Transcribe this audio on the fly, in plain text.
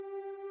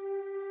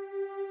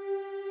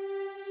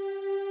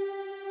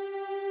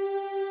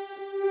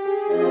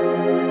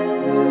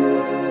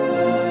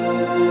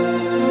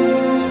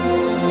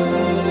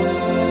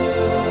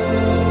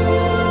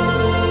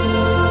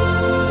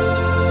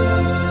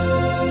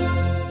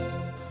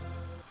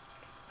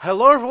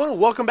Hello, everyone.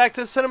 Welcome back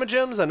to Cinema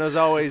Gems. And as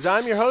always,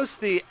 I'm your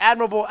host, the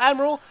Admirable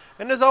Admiral.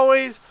 And as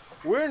always,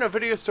 we're in a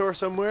video store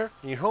somewhere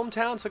in your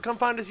hometown, so come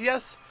find us.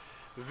 Yes,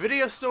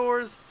 video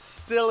stores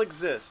still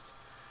exist.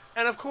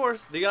 And of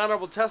course, the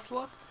Honorable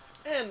Tesla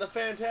and the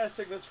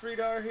fantastic Miss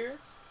Frida are here.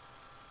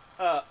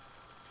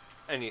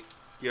 And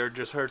you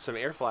just heard some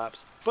ear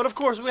flaps. But of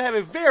course, we have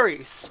a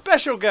very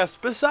special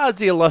guest besides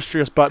the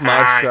illustrious Butt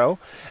Maestro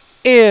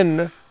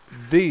in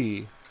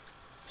the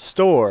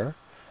store.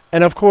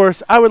 And of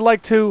course, I would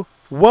like to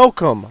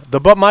welcome the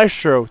Butt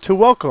Maestro to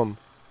welcome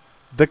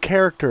the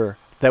character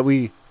that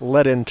we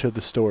let into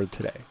the store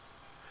today.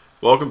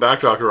 Welcome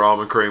back, Dr.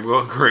 Almond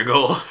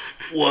Kringle.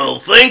 Well,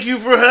 thank you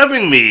for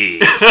having me.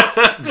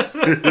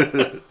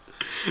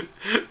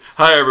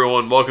 Hi,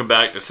 everyone. Welcome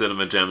back to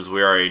Cinema Gems.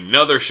 We are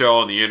another show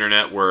on the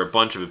internet where a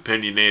bunch of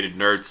opinionated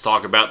nerds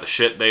talk about the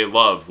shit they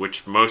love,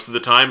 which most of the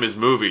time is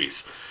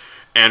movies.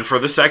 And for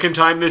the second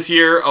time this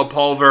year, a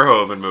Paul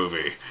Verhoeven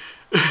movie.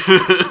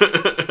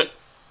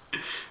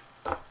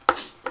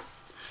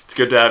 It's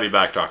good to have you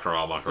back, Dr.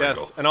 Almond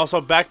Kringle. Yes, and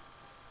also back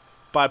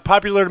by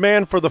popular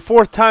demand for the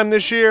fourth time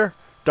this year,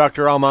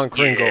 Dr. Almond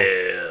Kringle.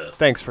 Yeah.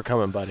 Thanks for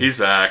coming, buddy. He's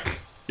back.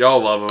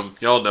 Y'all love him.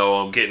 Y'all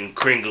know him. Getting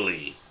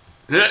cringly.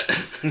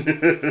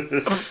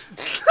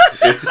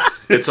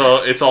 It's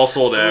all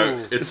sold out.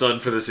 Ooh. It's done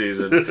for the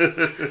season.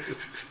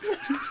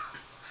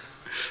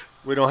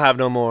 We don't have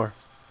no more.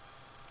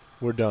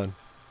 We're done.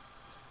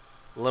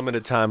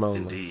 Limited time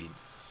only. Indeed.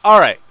 All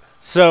right,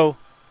 so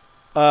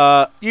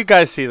you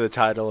guys see the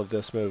title of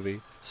this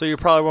movie. So you're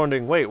probably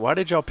wondering, wait, why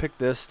did y'all pick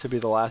this to be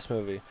the last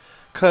movie?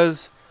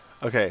 Because,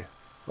 okay,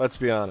 let's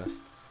be honest.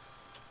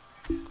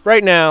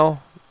 Right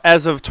now,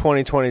 as of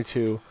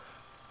 2022,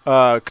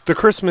 the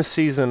Christmas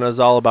season is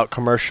all about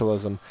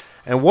commercialism.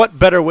 And what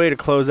better way to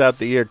close out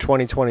the year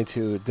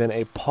 2022 than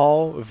a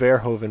Paul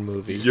Verhoeven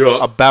movie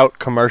about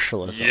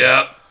commercialism?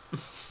 Yep.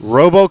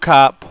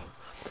 RoboCop,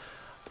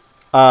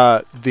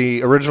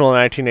 the original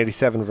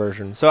 1987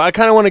 version. So I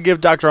kind of want to give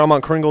Dr.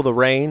 Almond Kringle the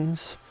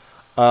reins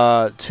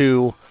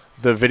to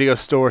the video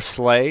store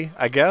sleigh,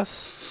 I guess.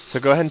 So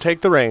go ahead and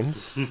take the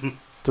reins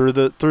through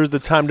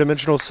the time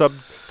dimensional,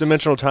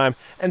 sub-dimensional time,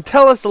 and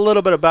tell us a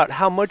little bit about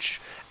how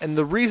much and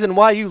the reason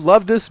why you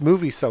love this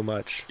movie so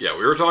much. Yeah,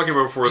 we were talking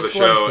before the Just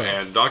let us show, know.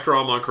 and Dr.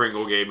 Almond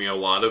Kringle gave me a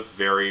lot of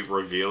very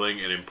revealing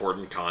and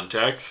important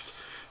context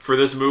for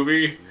this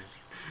movie.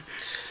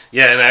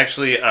 Yeah, and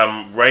actually,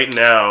 I'm right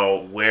now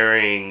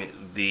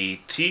wearing the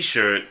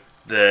T-shirt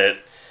that...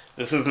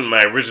 This isn't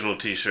my original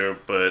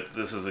T-shirt, but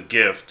this is a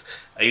gift.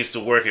 I used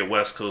to work at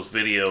West Coast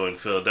Video in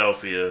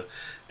Philadelphia,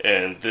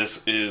 and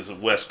this is a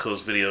West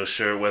Coast Video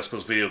shirt. West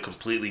Coast Video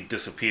completely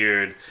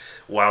disappeared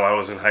while I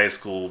was in high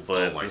school,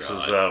 but this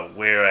is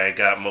where I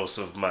got most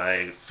of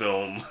my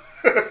film...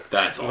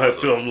 That's awesome. My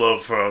film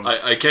love from.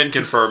 I can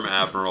confirm,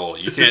 Admiral,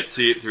 you can't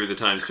see it through the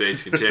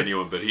time-space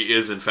continuum, but he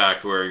is, in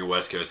fact, wearing a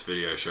West Coast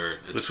Video shirt.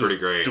 It's pretty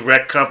great.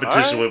 Direct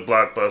competition with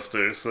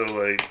Blockbuster, so,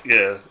 like,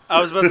 yeah.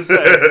 I was about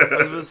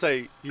to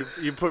say,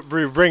 you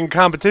bring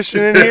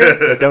competition in here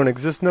that don't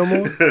exist no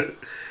more?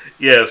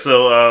 Yeah,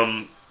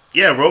 so,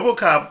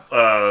 RoboCop,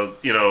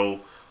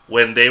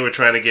 when they were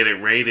trying to get it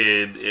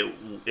rated,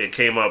 it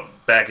came up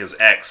back as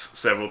X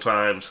several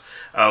times.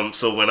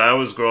 So when I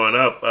was growing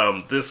up,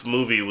 this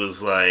movie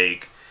was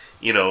like,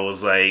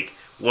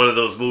 one of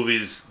those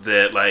movies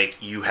that like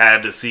you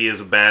had to see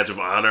as a badge of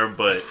honor,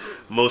 but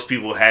most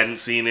people hadn't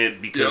seen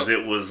it because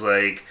it was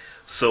like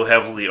so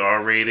heavily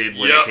R-rated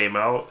when it came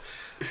out.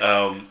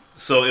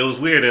 So it was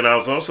weird, and I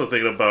was also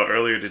thinking about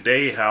earlier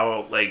today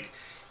how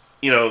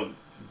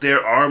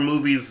there are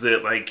movies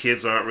that like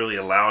kids aren't really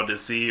allowed to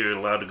see or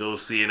allowed to go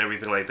see and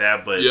everything like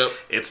that, but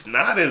it's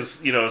not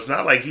as it's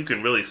not like you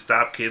can really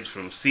stop kids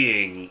from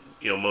seeing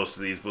most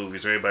of these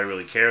movies, or anybody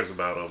really cares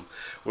about them.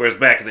 Whereas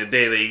back in the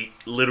day, they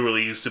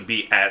literally used to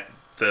be at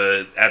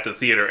the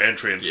theater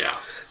entrance,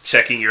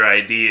 checking your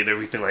ID and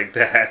everything like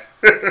that.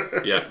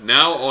 Yeah,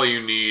 now all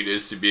you need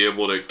is to be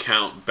able to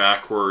count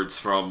backwards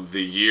from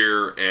the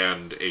year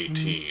and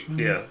 18.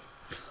 Yeah.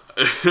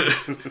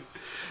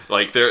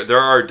 Like, there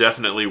are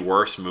definitely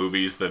worse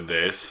movies than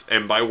this.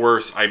 And by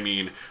worse, I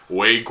mean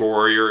way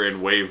gorier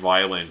and way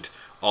violent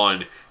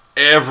on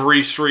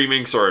every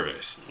streaming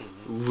service.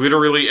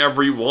 Literally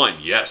every one.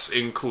 Yes,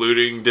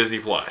 including Disney+.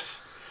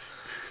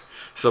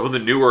 Some of the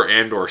newer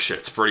Andor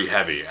shit's pretty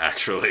heavy,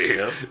 actually.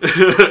 Yep.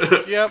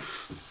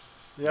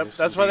 Yep.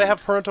 That's why they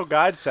have parental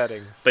guide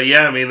settings. But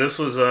yeah, I mean, this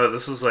was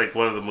like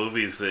one of the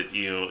movies that,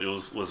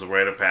 it was a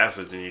rite of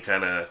passage, and you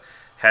kind of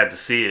had to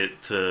see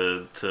it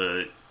to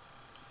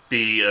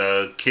be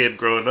a kid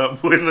growing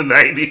up in the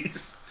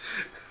 90s.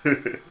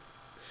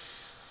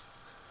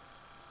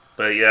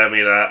 But yeah, I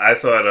mean, I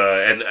thought,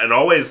 and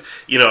always,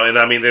 and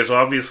I mean, there's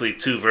obviously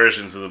two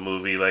versions of the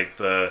movie, like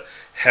the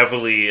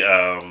heavily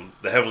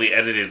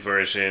edited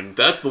version.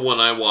 That's the one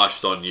I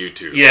watched on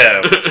YouTube.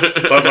 Yeah,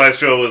 Bud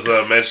Maestro was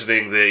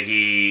mentioning that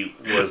he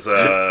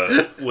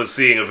was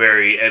seeing a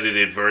very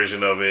edited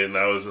version of it, and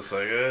I was just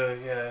like,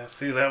 yeah, I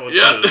see that one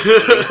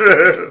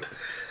too.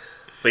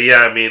 But yeah,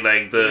 I mean,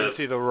 like You can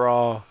see the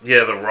raw. the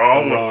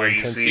raw The one raw where you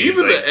intensity. see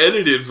Even like, the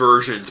edited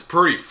version's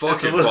pretty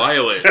fucking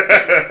violent.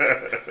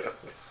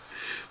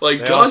 Like,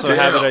 They also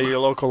have it at goddamn. your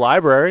local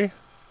library.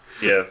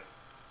 yeah,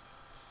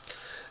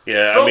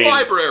 yeah. The I mean,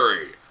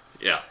 library.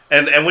 Yeah.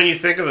 and when you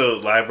think of the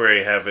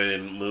library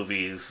having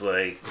movies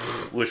like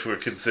which were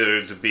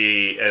considered to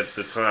be at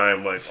the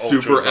time like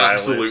Super ultra-violent,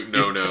 absolute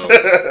no-no.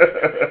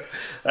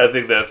 I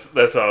think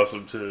that's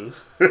awesome too.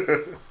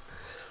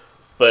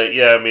 But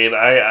yeah, I mean,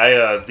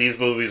 I these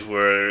movies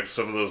were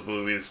some of those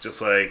movies, just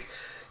like,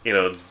 you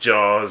know,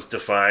 Jaws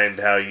defined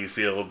how you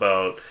feel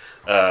about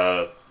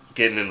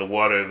getting in the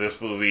water. This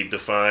movie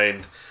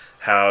defined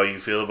how you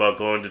feel about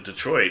going to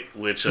Detroit,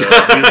 which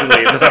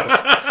amusingly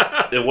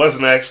enough, it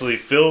wasn't actually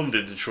filmed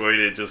in Detroit.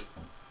 It just,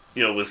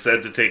 you know, was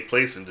said to take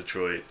place in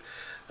Detroit.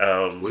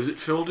 Was it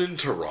filmed in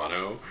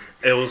Toronto?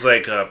 It was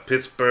like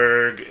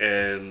Pittsburgh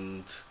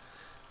and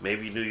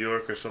maybe New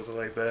York or something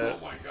like that.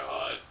 Oh my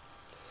god.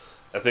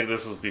 I think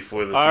this was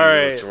before the All season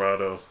right. of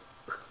Toronto.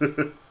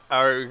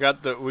 All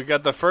right, we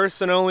got the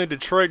first and only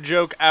Detroit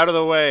joke out of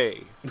the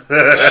way.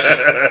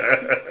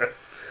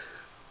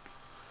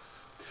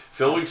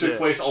 Filming That's took it.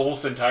 place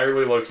almost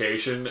entirely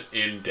location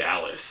in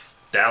Dallas,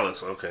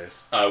 Dallas, okay.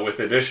 with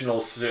additional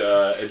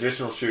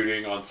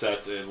shooting on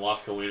sets in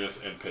Las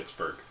Colinas and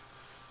Pittsburgh.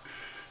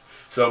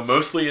 So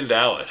mostly in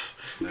Dallas.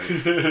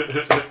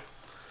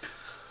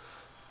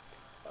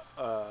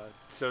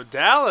 So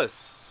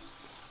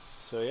Dallas.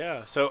 So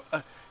yeah. So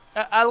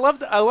I love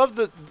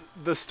the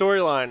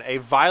storyline. A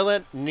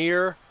violent,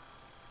 near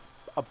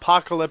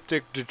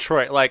apocalyptic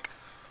Detroit. Like,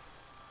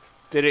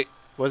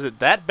 was it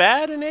that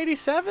bad in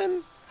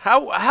 '87?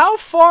 How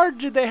far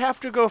did they have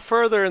to go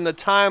further in the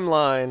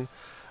timeline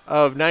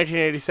of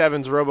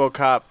 1987's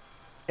RoboCop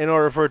in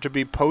order for it to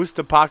be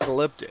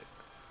post-apocalyptic?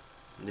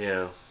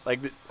 Yeah. Like,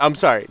 I'm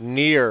sorry,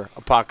 near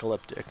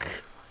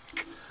apocalyptic.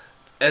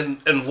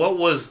 And what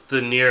was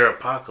the near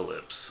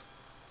apocalypse?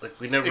 Like,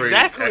 we never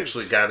Exactly.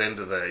 actually got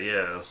into that,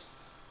 yeah.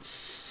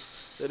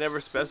 They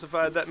never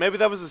specified that. Maybe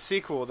that was a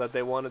sequel that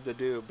they wanted to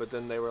do, but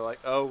then they were like,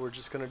 "Oh, we're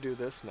just gonna do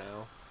this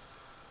now."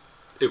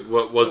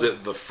 What was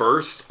it? The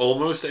first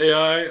almost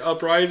AI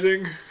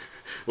uprising?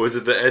 Was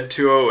it the Ed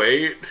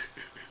 208?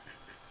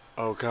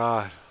 Oh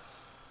God.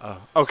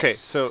 Okay,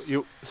 so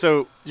you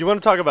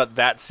want to talk about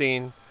that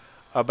scene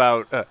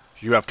about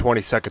you have 20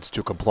 seconds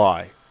to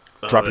comply.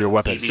 Drop your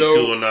weapon.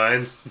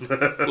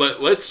 ED-209.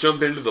 Let's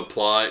jump into the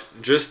plot.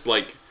 Just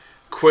like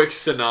quick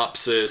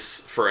synopsis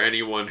for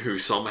anyone who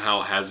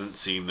somehow hasn't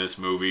seen this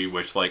movie,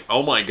 which like,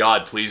 oh my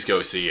god, please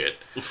go see it.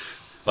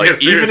 Like Yeah,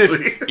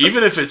 seriously.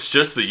 even if it's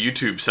just the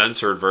YouTube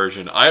censored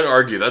version, I'd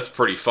argue that's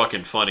pretty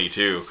fucking funny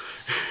too.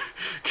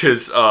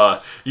 Cause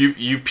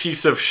you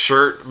piece of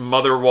shirt,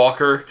 Mother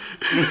Walker.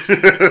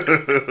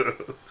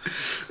 The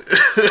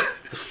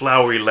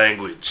flowery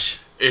language.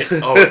 It's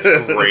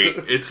great.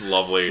 It's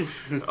lovely.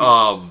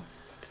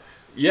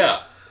 Yeah.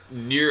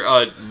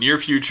 Near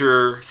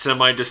future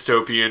semi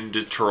dystopian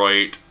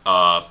Detroit.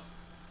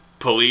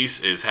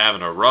 Police is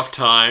having a rough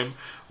time.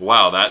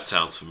 Wow, that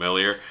sounds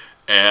familiar.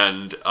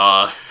 And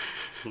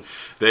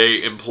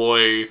they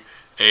employ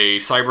a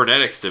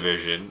cybernetics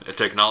division, a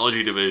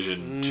technology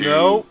division, to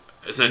Nope.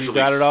 essentially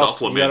You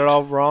supplement. got it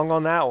all wrong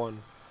on that one.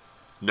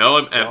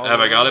 No, have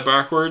I got it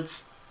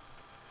backwards?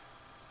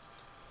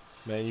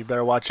 Man, you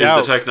better watch Is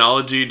out. the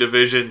technology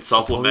division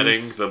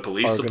supplementing police the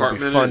police are gonna be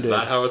department? Is funded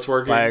that how it's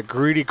working? by a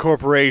greedy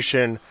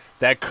corporation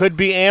that could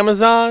be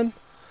Amazon?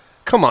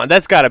 Come on,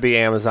 that's got to be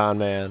Amazon,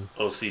 man.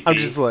 OCP. I'm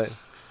just like,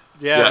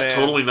 yeah, Yeah, man.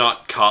 totally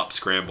not cop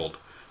scrambled.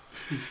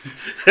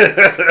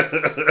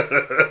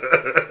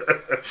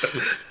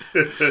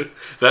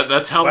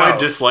 That's how my Wow.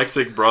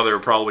 dyslexic brother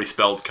probably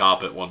spelled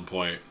cop at one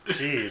point.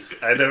 Jeez,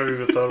 I never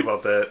even thought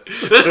about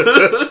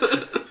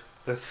that.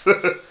 That's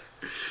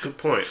good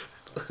point.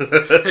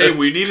 Hey,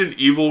 we need an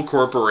evil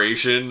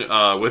corporation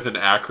with an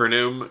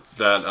acronym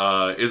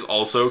that is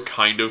also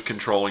kind of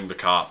controlling the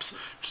cops.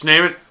 Just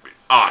name it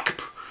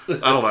OCP.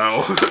 I don't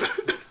know.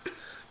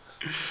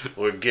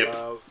 Or GIP.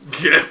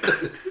 Get.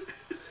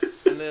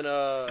 And then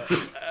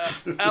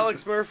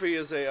Alex Murphy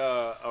is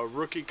a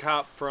rookie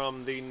cop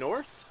from the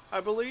north, I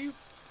believe,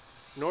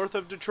 north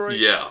of Detroit.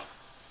 Yeah,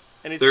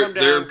 and he's they're- come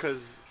they're- down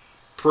because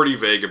pretty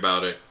vague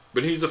about it,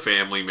 but he's a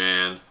family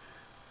man.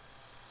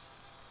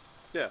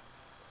 yeah,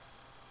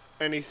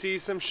 and he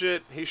sees some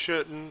shit he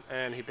shouldn't,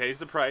 and he pays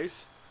the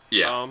price.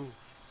 Yeah.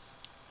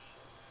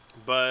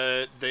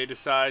 But they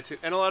decide to,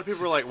 and a lot of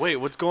people are like, "Wait,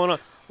 what's going on?"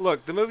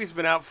 Look, the movie's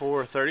been out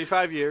for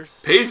 35 years.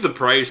 Pays the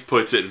price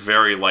puts it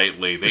very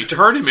lightly. They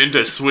turn him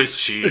into Swiss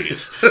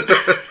cheese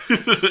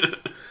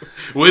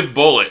with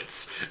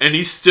bullets, and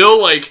he's still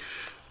like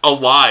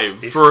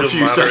alive He's for a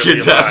still few moderately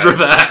seconds alive. after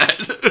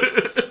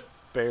that.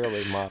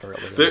 Barely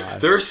moderately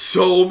alive. There are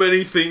so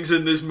many things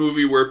in this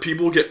movie where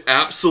people get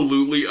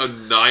absolutely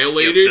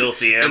annihilated You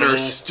filthy and are animal.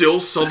 still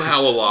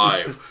somehow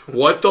alive.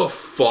 What the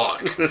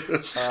fuck?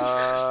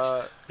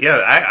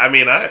 Yeah, I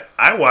mean, I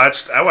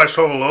watched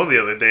Home Alone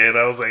the other day, and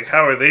I was like,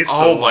 how are they still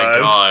Oh my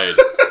alive?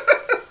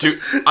 god. Dude,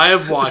 I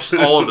have watched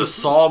all of the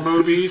Saw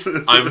movies.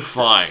 I'm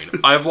fine.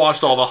 I've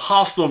watched all the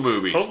Hostel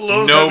movies. Home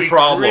Alone's No gotta be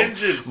problem.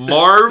 cringing.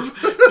 Marv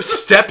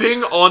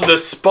stepping on the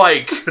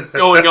spike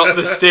going up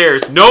the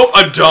stairs. Nope,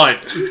 I'm done.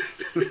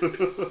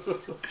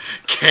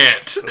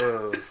 Can't.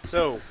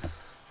 So,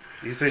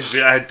 You think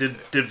did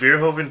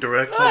Verhoeven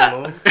direct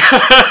Home Alone?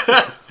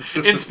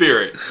 In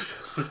spirit.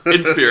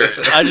 In spirit.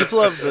 I just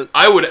love the.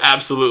 I would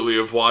absolutely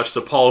have watched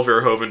a Paul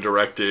Verhoeven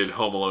directed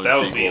Home Alone That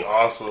would sequel. be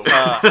awesome.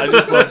 I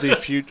just love the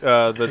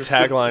the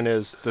tagline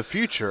is the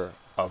future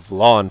of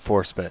law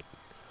enforcement,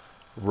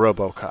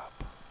 RoboCop.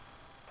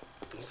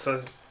 It's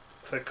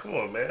like, come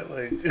on, man.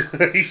 Like,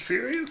 are you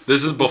serious?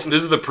 This is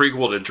the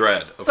prequel to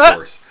Dread, of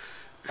course.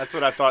 That's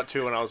what I thought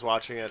too when I was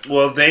watching it.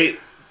 Well, they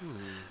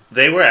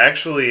were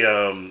actually.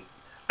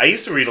 I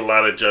used to read a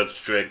lot of Judge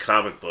Dredd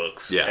comic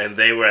books, Yeah. and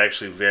they were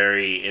actually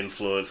very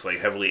influenced, like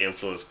heavily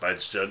influenced by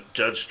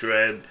Judge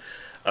Dredd,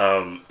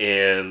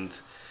 and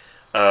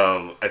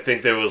I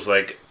think there was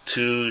like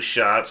 2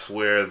 shots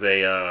where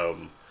they,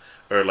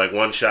 or like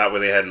 1 shot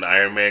where they had an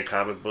Iron Man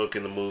comic book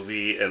in the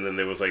movie, and then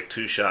there was like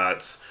 2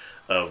 shots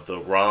of the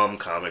ROM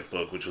comic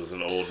book, which was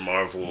an old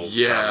Marvel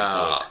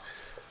comic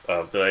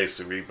book that I used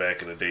to read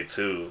back in the day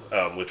too,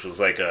 which was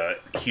like a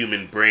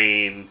human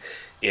brain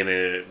in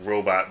a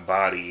robot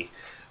body.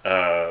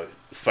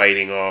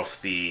 Fighting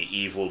off the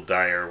evil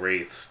dire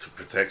wraiths to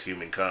protect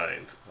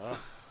humankind,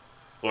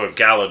 or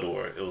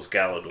Galador. It was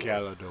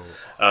Galador.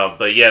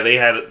 But yeah, they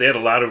had a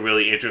lot of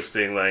really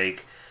interesting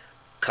like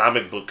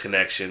comic book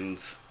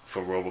connections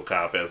for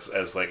RoboCop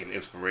as like an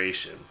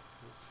inspiration.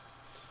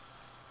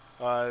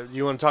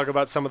 You want to talk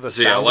about some of the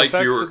So, yeah, sound like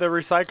effects you were- that they're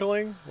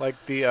recycling,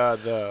 like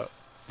the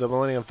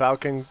Millennium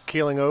Falcon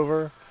keeling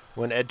over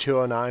when Ed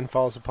 209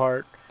 falls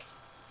apart?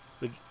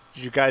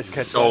 Did you guys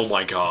catch that? Oh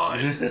my god.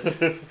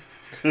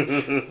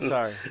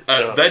 Sorry.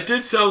 That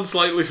did sound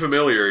slightly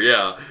familiar,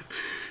 yeah.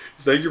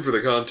 Thank you for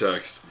the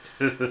context.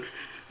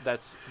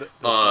 That's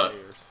my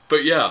ears.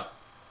 But yeah.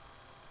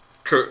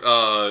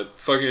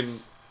 Fucking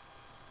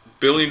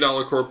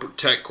billion-dollar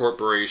tech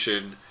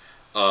corporation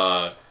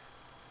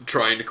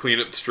trying to clean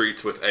up the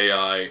streets with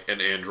AI and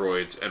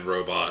androids and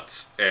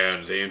robots,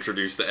 and they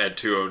introduce the Ed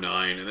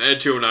 209, and the Ed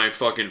 209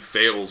 fucking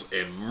fails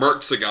and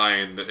murks a guy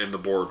in the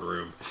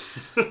boardroom.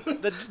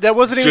 That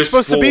wasn't even Just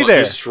supposed to be full-on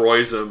there.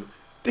 destroys him.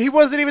 He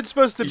wasn't even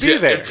supposed to be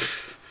there.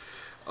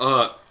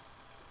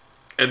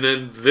 And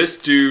then this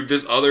dude,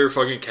 this other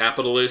fucking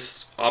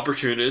capitalist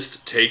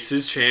opportunist, takes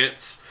his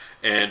chance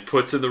and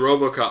puts in the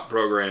RoboCop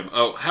program.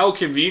 Oh, how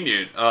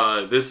convenient!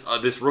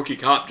 This rookie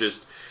cop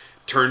just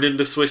turned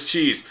into Swiss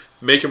cheese.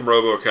 Make him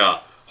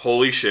RoboCop.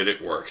 Holy shit,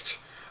 it worked.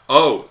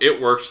 Oh,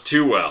 it worked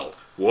too well.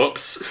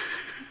 Whoops.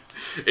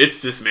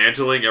 It's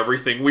dismantling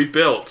everything we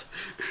built.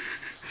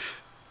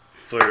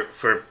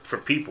 For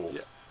people.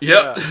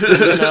 Yep.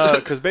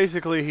 Because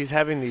basically he's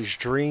having these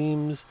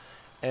dreams,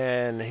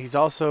 and he's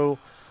also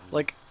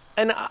like,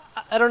 and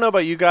I don't know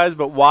about you guys,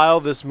 but while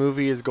this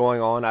movie is going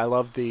on, I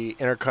love the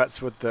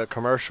intercuts with the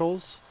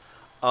commercials.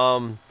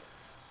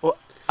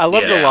 I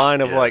love the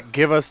line of like,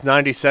 give us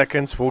 90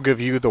 seconds, we'll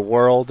give you the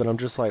world. And I'm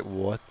just like,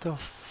 what the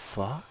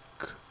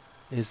fuck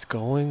is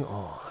going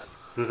on?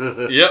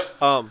 Yep.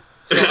 So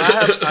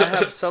I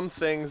have some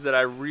things that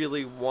I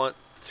really want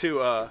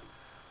to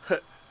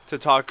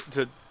talk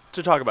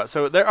about.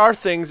 So there are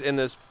things in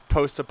this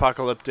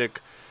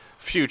post-apocalyptic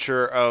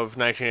future of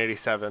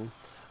 1987,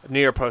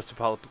 near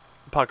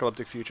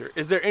post-apocalyptic future.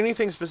 Is there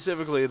anything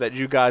specifically that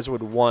you guys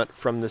would want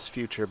from this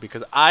future?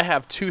 Because I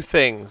have 2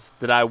 things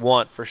that I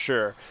want for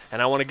sure,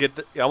 and I want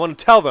to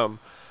tell them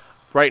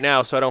right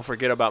now so I don't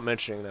forget about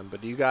mentioning them.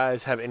 But do you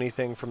guys have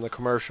anything from the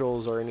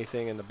commercials or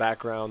anything in the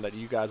background that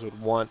you guys would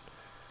want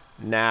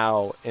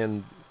now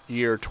in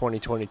year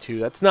 2022?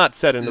 That's not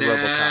set in the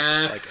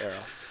RoboCop like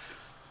era.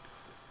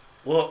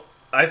 Well,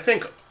 I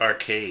think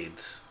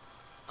arcades.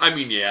 I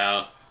mean,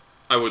 yeah.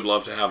 I would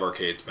love to have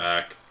arcades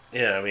back.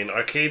 Yeah, I mean,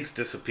 arcades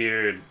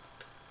disappeared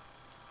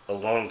a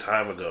long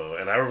time ago,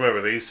 and I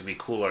remember there used to be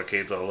cool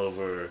arcades all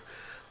over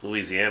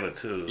Louisiana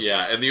too.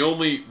 Yeah, and the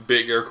only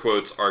big air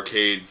quotes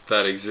arcades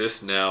that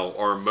exist now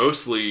are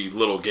mostly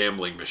little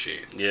gambling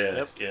machines.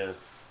 Yeah, yeah.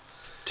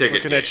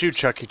 Ticket Looking at you,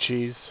 Chuck E.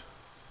 Cheese.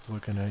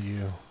 Looking at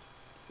you.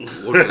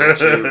 Looking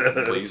at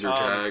you, laser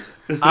tag.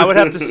 I would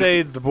have to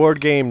say the board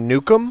game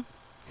Nukem.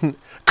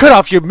 Cut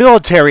off your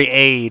military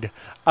aid.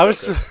 I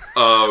was. Okay.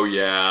 Oh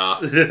yeah.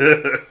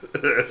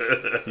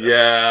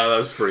 Yeah, that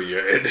was pretty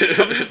good.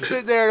 I'm just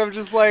sitting there and I'm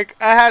just like,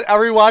 I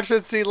rewatched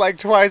that scene like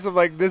twice. I'm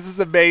like, this is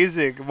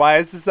amazing. Why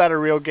is this not a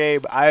real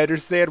game? I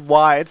understand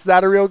why it's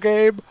not a real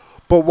game,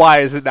 but why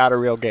is it not a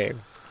real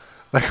game?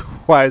 Like,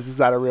 why is this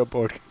not a real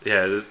board game?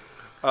 Yeah.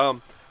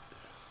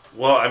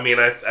 Well, I mean,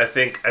 I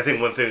think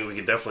one thing we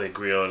can definitely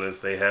agree on is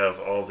they have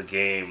all the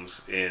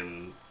games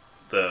in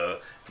the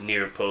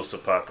near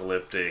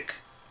post-apocalyptic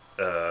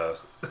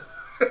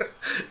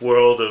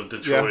world of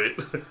Detroit.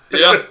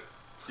 Yep.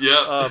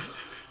 Yep.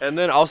 And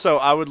then also,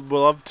 I would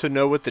love to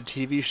know what the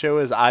TV show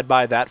is. I'd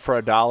buy that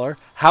for $1.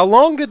 How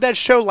long did that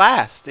show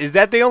last? Is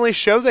that the only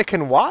show they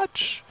can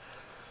watch?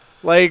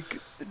 Like,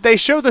 they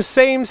show the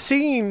same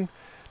scene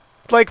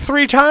like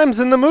 3 times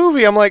in the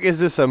movie. I'm like, is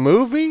this a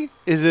movie?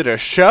 Is it a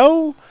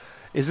show?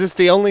 Is this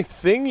the only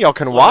thing y'all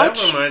can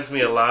watch? That reminds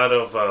me a lot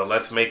of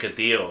Let's Make a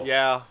Deal.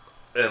 Yeah.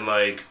 And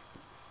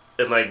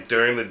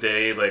during the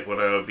day, like when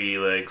I would be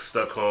like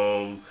stuck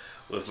home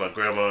with my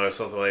grandma or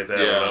something like that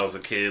when I was a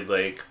kid,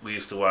 like we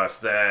used to watch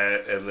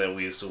that, and then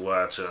we used to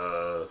watch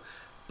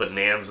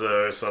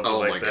Bonanza or something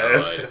like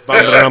that.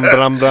 Bum,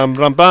 bum, bum,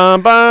 bum,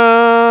 bum,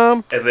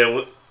 bum.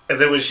 And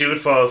then when she would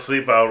fall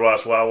asleep, I would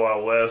watch Wild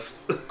Wild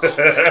West.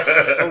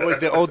 Oh,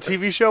 with the old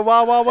TV show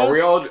Wild Wild West?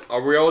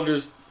 Are we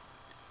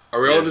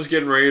all just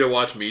getting ready to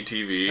watch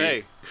MeTV?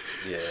 Hey.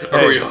 Yeah.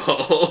 Are we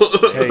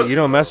all? Hey, you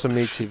don't mess with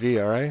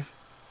MeTV, all right?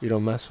 You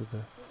don't mess with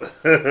it.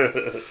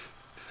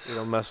 You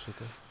don't mess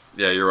with it.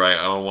 Yeah, you're right.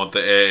 I don't want the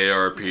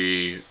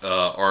AARP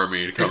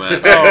army to come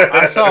at me.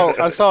 Oh,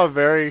 I saw a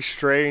very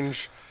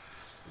strange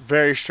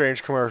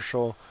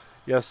commercial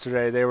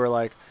yesterday. They were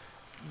like,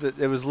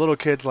 it was little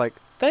kids like,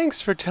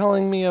 thanks for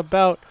telling me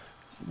about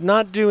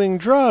not doing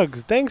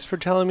drugs. Thanks for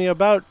telling me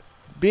about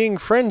being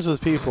friends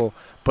with people.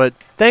 But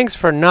thanks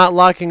for not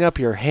locking up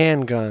your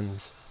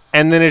handguns.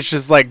 And then it's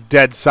just like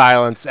dead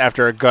silence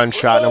after a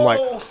gunshot. And I'm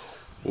like,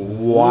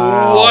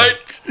 wow.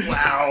 What?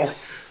 Wow.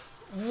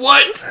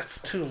 What? That's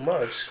too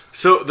much.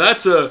 So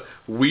that's a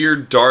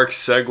weird, dark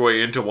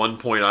segue into one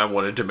point I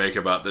wanted to make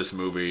about this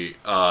movie.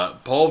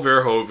 Paul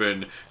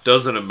Verhoeven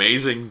does an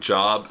amazing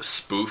job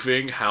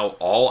spoofing how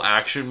all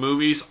action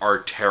movies are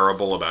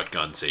terrible about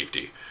gun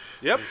safety.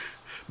 Yep.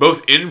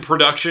 Both in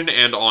production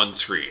and on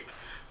screen.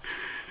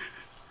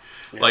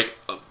 Yeah. Like,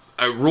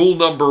 rule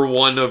number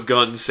 1 of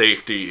gun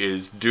safety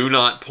is do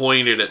not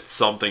point it at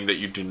something that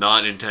you do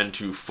not intend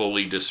to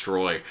fully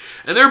destroy.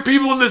 And there are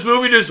people in this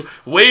movie just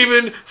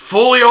waving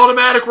fully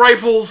automatic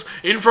rifles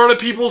in front of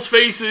people's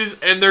faces,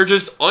 and they're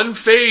just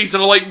unfazed.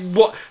 And I'm like,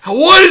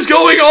 what is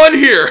going on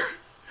here?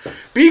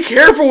 Be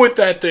careful with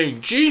that thing.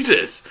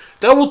 Jesus.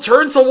 That will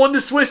turn someone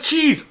to Swiss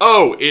cheese.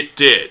 Oh, it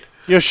did.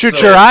 You'll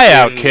shoot your eye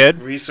out,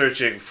 kid.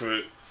 Researching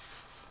for...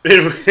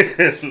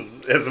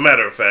 as a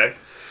matter of fact...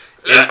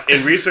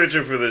 In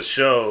researching for this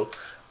show,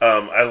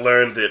 I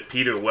learned that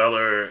Peter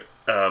Weller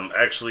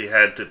actually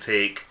had to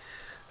take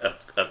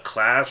a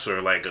class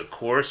or like a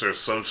course or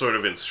some sort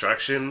of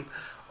instruction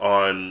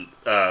on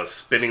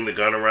spinning the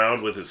gun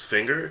around with his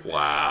finger.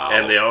 Wow.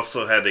 And they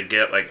also had to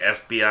get like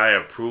FBI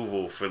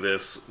approval for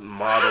this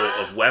model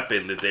of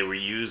weapon that they were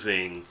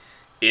using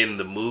in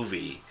the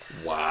movie.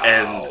 Wow.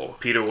 And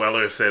Peter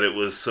Weller said it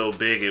was so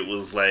big it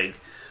was like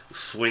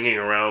swinging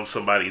around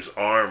somebody's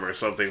arm or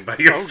something by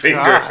your finger.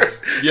 God.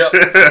 Yep.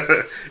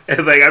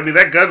 And like, I mean,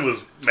 that gun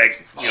was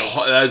like,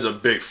 that is a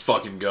big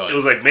fucking gun. It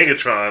was like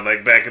Megatron,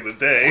 like back in the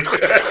day.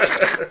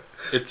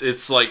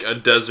 It's like a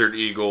Desert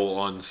Eagle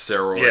on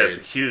steroids. Yeah, it's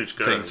a huge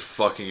gun. Thing's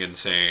fucking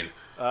insane.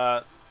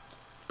 But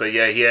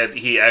yeah,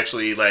 he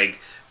actually like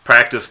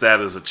practiced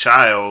that as a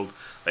child,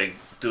 like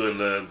doing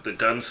the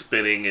gun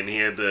spinning, and he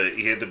had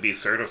to be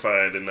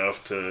certified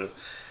enough to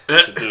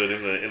do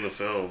it in the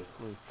film.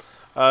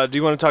 Do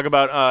you want to talk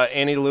about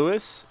Annie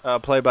Lewis,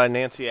 played by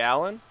Nancy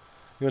Allen?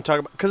 You want to talk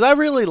about, because I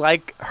really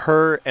like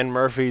her and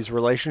Murphy's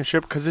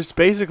relationship, because it's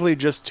basically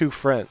just two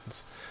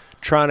friends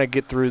trying to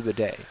get through the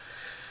day.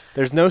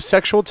 There's no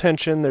sexual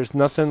tension. There's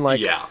nothing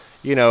like,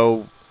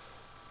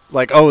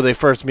 like, oh, they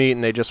first meet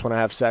and they just want to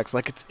have sex.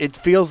 Like, it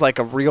feels like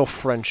a real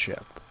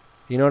friendship.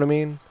 You know what I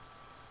mean?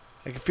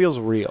 Like, it feels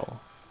real.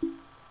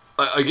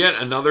 Again,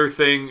 another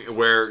thing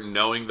where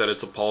knowing that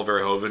it's a Paul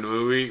Verhoeven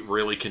movie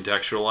really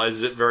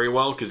contextualizes it very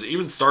well, because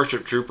even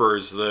Starship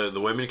Troopers, the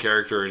women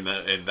character in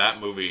that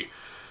movie,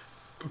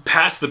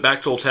 passed the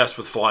Bechdel test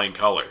with flying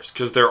colors,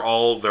 because they're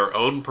all their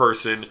own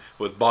person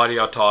with body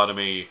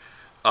autonomy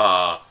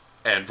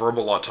and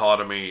verbal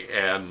autonomy,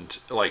 and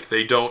like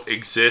they don't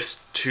exist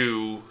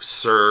to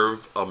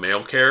serve a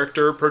male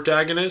character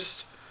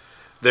protagonist.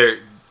 They're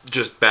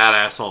just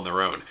badass on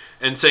their own.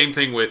 And same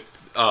thing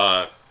with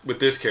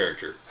this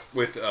character.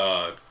 With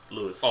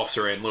Lewis.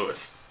 Officer Ann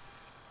Lewis.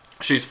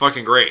 She's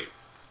fucking great.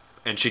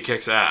 And she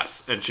kicks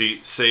ass. And she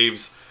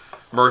saves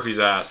Murphy's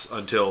ass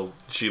until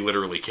she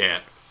literally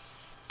can't.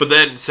 But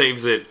then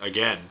saves it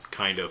again,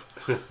 kind of.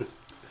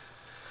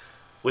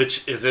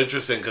 Which is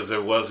interesting because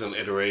there was an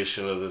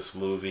iteration of this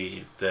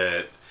movie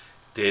that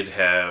did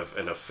have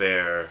an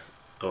affair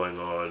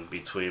going on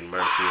between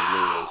Murphy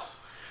and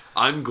Lewis.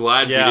 I'm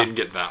glad we didn't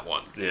get that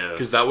one. Yeah.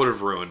 Because that would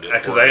have ruined it.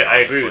 Because I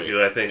agree with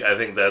you. I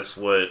think that's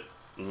what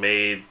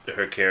made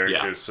her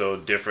character so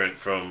different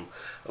from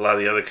a lot of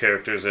the other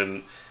characters,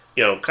 and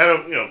kind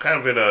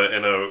of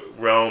in a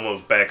realm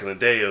of back in the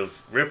day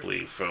of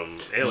Ripley from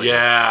Alien.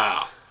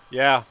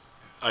 Yeah.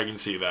 I can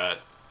see that.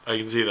 I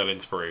can see that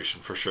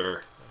inspiration for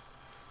sure.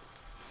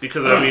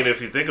 Because I mean,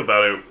 if you think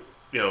about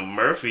it,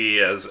 Murphy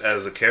as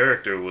a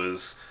character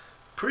was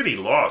pretty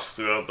lost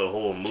throughout the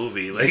whole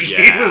movie. Like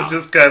he was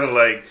just kind of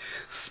like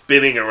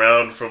spinning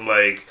around from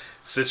like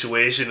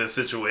situation to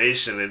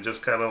situation and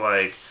just kind of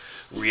like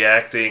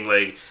reacting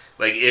like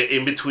like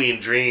in between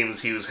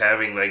dreams, he was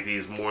having like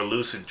these more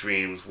lucid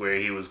dreams where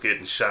he was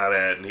getting shot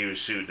at and he was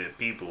shooting at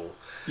people.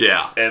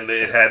 Yeah. And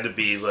it had to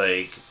be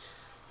like,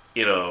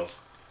 you know,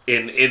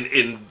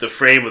 in the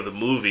frame of the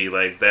movie,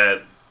 like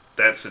that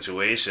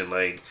situation,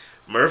 like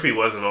Murphy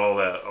wasn't all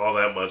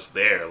that much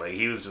there. Like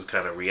he was just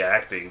kind of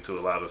reacting to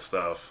a lot of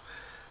stuff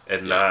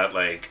and not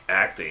like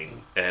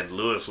acting. And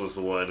Lewis was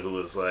the one who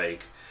was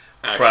like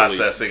Actually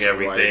processing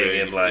everything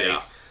driving, and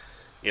like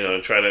you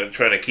know trying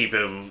to keep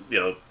him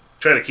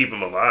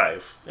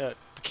alive. Yeah,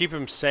 keep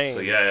him sane. So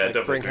yeah, like,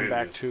 definitely bring him agree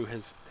back with to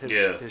his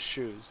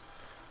shoes.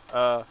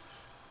 Yeah.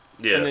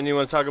 And then you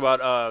want to talk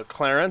about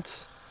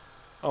Clarence?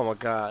 Oh my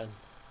God.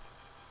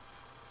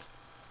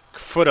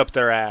 Foot up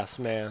their ass,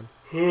 man.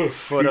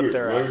 Foot up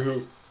their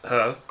ass.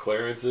 Huh?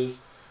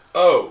 Clarence's.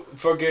 Oh,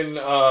 fucking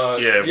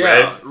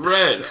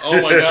Red.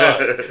 Oh my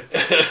God.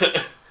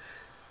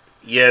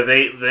 Yeah,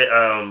 they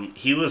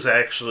he was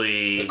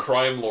actually the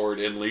crime lord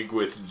in league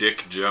with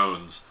Dick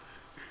Jones.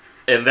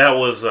 And that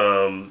was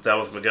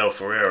Miguel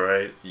Ferrer,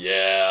 right?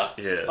 Yeah.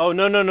 Yeah. Oh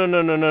no.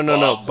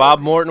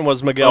 Bob Morton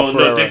was Miguel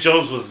Ferrer. No, Dick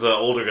Jones was the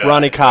older guy.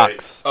 Ronnie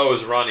Cox. Right? Oh, it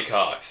was Ronnie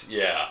Cox.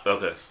 Yeah.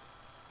 Okay.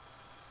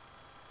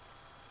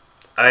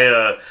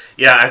 I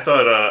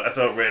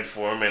thought Red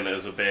Foreman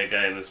as a bad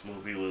guy in this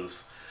movie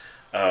was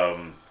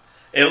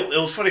it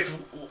was funny 'cause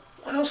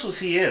what else was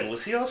he in?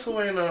 Was he also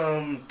in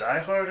Die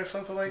Hard or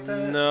something like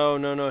that?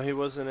 No, he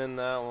wasn't in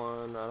that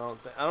one.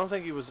 I don't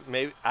think he was.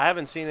 Maybe I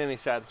haven't seen any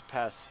Sads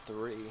past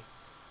 3.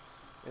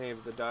 Any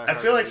of the Die Hard. I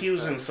feel like he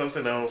was in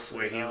something else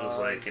where he was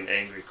like an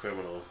angry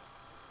criminal.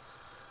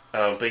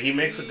 But he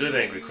makes a good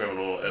angry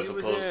criminal as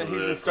opposed to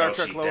he's the in Star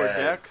Trek grouchy Lower dad.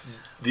 Decks.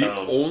 The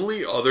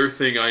only other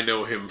thing I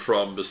know him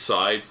from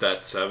besides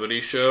that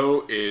 70s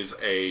show is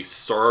a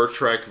Star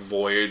Trek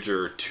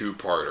Voyager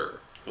 2-parter.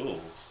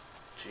 Ooh,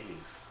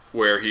 jeez.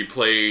 Where he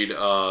played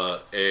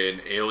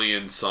an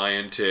alien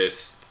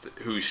scientist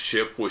whose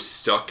ship was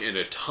stuck in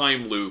a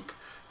time loop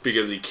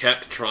because he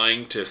kept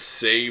trying to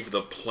save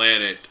the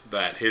planet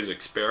that his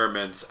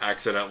experiments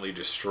accidentally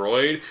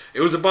destroyed.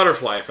 It was a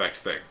butterfly effect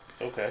thing.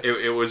 Okay.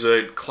 It was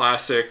a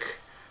classic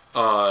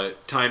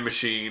time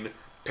machine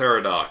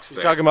paradox thing.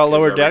 You talking about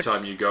Lower Decks?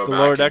 Time you go the back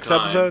Lower in Decks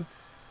time, episode?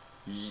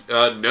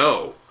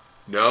 No,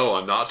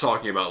 I'm not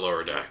talking about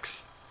Lower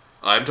Decks.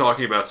 I'm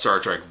talking about Star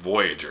Trek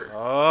Voyager.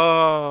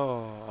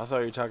 Oh, I thought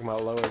you were talking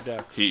about Lower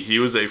Decks. He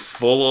was a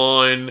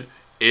full-on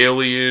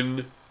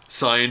alien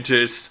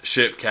scientist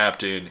ship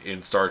captain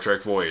in Star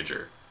Trek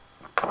Voyager.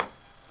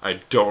 I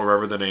don't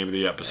remember the name of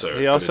the episode.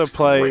 He also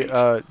played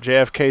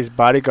JFK's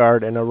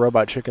bodyguard in a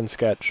Robot Chicken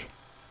sketch.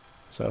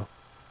 So,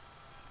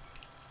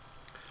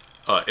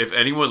 if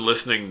anyone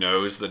listening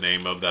knows the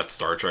name of that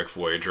Star Trek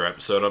Voyager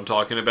episode I'm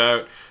talking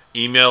about,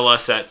 email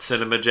us at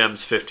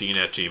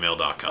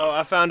cinemagems15@gmail.com. oh,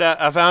 I found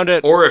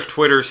it. Or if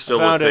Twitter's still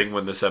a found thing it.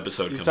 when this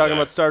episode You comes talking out.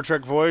 about Star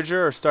Trek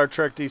Voyager or Star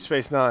Trek Deep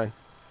Space Nine?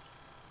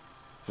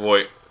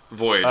 Voyager.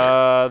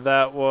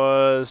 That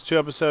was 2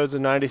 episodes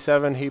in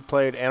 '97. He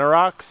played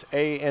Annorax,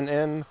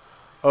 Annorax.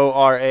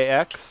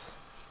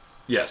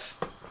 Yes.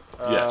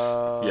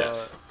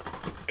 Yes.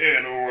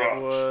 And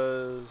It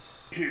was.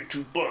 here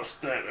to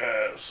bust that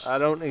ass. I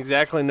don't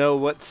exactly know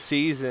what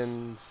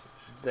seasons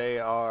they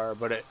are,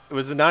 but it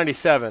was in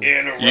 '97.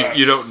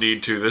 You don't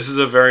need to. This is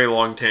a very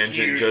long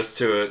tangent just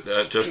to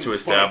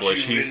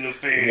establish he's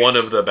one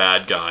of the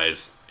bad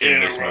guys in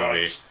this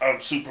movie.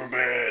 I'm super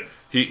bad.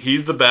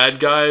 He's the bad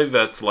guy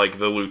that's like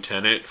the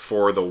lieutenant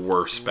for the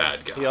worst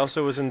bad guy. He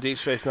also was in Deep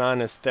Space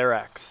Nine as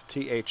Therax,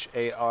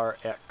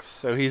 Tharx.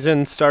 So he's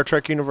in Star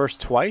Trek universe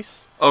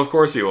twice. Of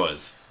course he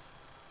was.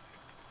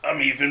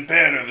 I'm even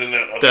better than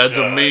that other That's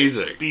guy.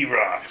 amazing.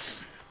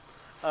 B-Rocks.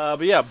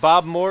 But yeah,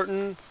 Bob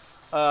Morton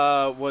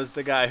was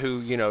the guy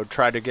who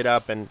tried to get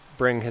up and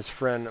bring his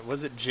friend.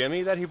 Was it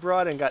Jimmy that he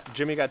brought and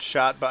Jimmy got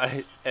shot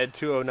by Ed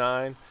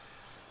 209?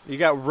 You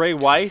got Ray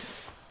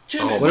Weiss.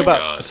 Oh What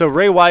about so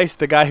Ray Weiss,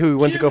 the guy who we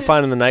went to go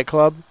find in the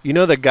nightclub? You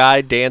know the guy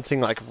dancing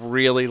like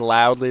really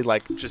loudly,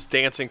 like just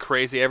dancing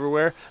crazy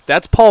everywhere?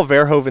 That's Paul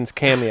Verhoeven's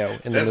cameo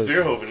in the movie.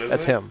 That's Verhoeven, isn't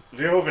That's it? him.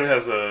 Verhoeven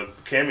has a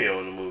cameo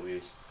in the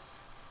movie.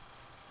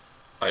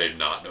 I did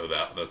not know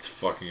that. That's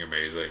fucking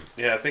amazing.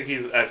 Yeah, I think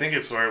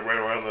it's right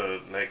around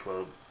the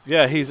nightclub.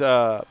 Yeah, he's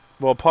Paul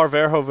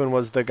Verhoeven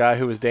was the guy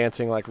who was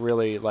dancing like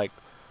really like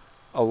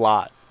a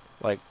lot.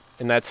 Like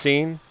in that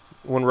scene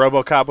when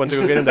RoboCop went to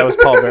go get him, that was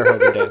Paul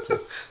Verhoeven dancing.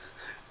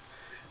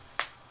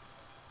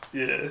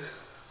 Yeah.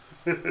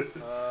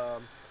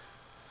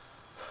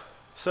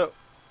 So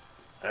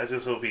I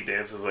just hope he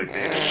dances like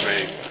Daniel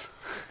Craig.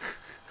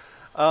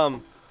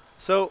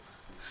 So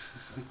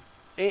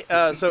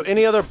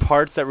any other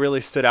parts that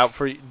really stood out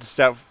for you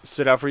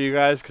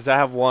guys? Because I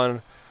have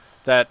one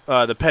that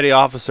the petty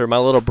officer, my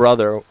little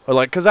brother,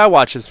 because I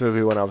watched this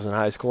movie when I was in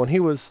high school, and he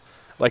was,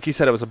 like he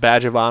said, it was a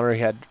badge of honor.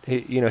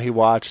 He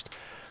watched.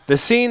 The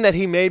scene that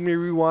he made me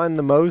rewind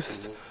the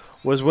most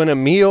was when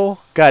Emil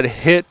got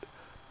hit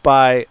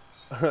by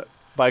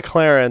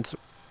Clarence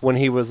when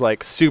he was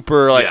like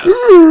super like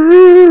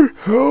Yes.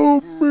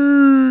 help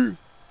me.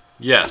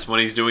 Yes, when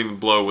he's doing the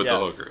blow with the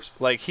Yes. hookers.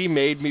 Like, he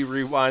made me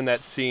rewind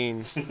that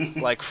scene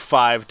like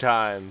 5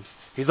 times.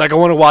 He's like, I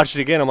want to watch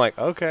it again. I'm like,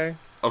 okay,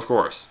 Of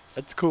course.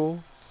 that's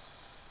cool.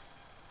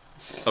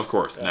 Of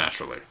course,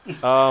 naturally.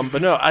 But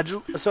no,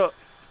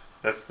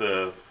 That's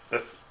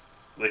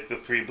like the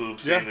 3 boob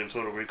scene Yeah. in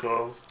Total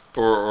Recall.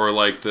 Or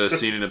like the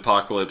scene in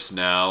Apocalypse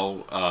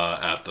Now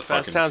at the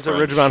Fast fucking Towns at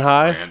French Ridgemont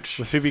High ranch.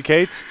 with Phoebe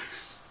Cates.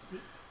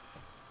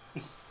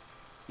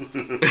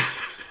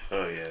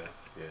 Oh yeah.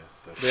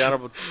 That's The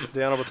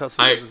honorable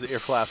Tesla uses the ear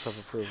flaps of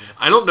approval.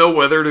 I don't know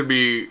whether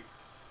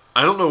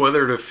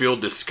to feel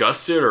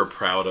disgusted or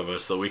proud of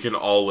us that we can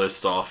all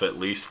list off at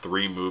least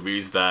 3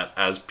 movies that,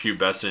 as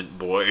pubescent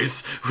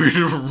boys, we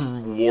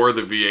wore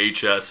the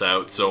VHS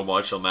out so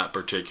much on that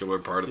particular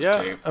part of the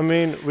Yeah, tape. I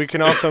mean, we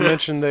can also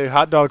mention the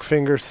hot dog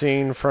finger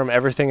scene from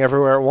Everything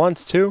Everywhere at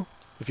Once too,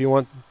 if you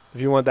want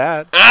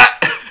that.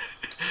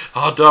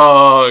 Hot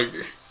dog!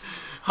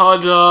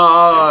 Hot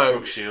dog!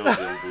 Brooke Shields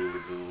and Boo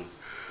Lagoon.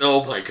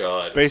 Oh my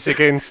god. Basic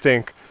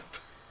Instinct.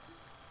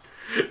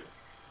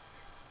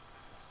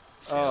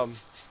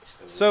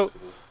 So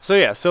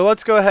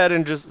let's go ahead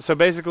and so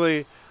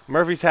basically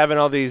Murphy's having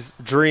all these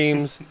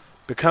dreams,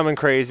 becoming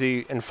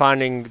crazy, and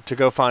finding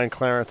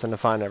Clarence and to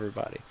find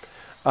everybody.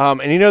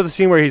 And you know the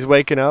scene where he's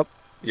waking up?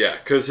 Yeah,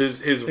 because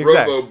his Exactly.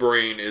 robo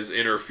brain is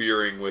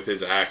interfering with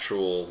his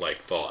actual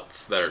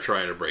thoughts that are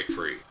trying to break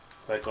free.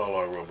 Like all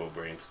our Robo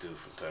Brains do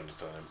from time to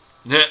time.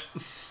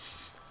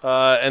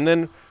 And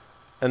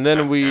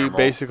then we Animal.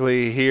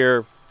 basically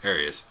hear There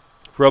he is.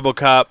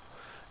 RoboCop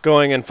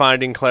going and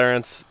finding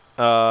Clarence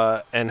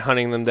and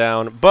hunting them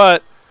down.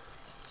 But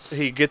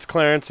he gets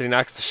Clarence and he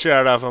knocks the shit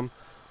out of him.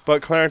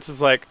 But Clarence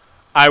is like,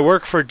 I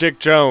work for Dick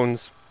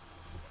Jones.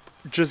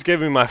 Just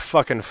give me my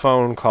fucking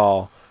phone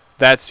call.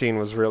 That scene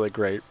was really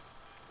great.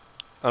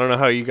 I don't know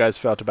how you guys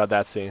felt about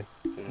that scene.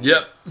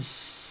 Yep.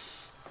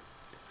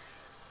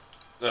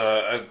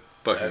 I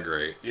Fucking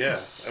great.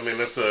 Yeah, I mean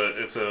it's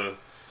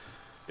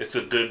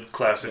a good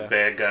classic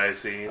bad guy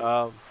scene.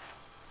 I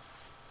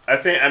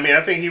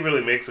think he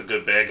really makes a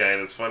good bad guy,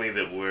 and it's funny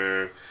that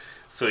we're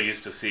so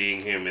used to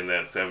seeing him in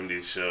that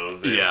 '70s show.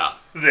 That, Yeah.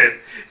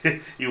 That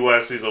you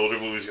watch these older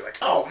movies, you're like,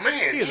 oh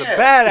man, He's yeah. a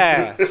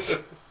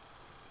badass.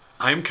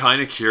 I'm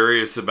kind of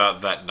curious about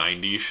that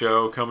 '90s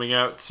show coming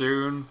out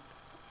soon,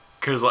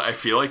 because I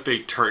feel like they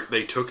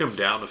took him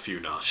down a few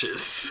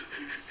notches.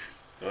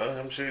 Well,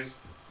 I'm sure he's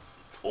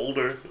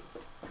older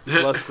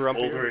Less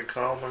grumpy. and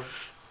calmer.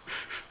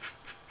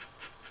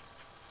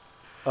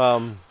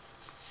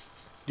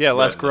 Yeah,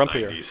 less When the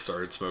grumpier. 90s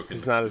started smoking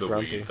He's not as the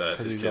grumpy, weed that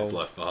 'cause his he's kids old.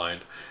 left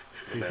behind.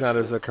 He's not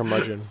as a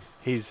curmudgeon.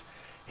 He's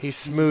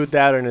smoothed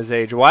out in his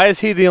age. Why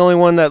is he the only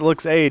one that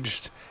looks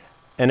aged,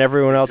 and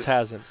everyone else Just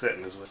hasn't? set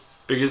in his way.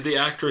 Because the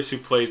actress who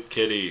plays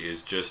Kitty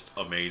is just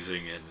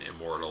amazing and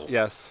immortal.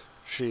 Yes,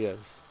 she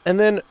is. And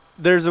then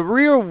there's a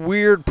real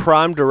weird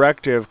prime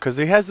directive, because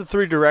he has the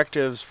 3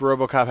 directives.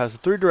 RoboCop has the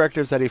 3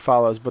 directives that he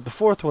follows, but the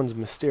 4th one's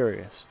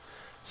mysterious.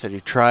 So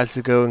he tries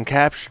to go and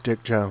capture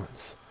Dick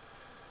Jones,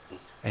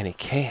 and he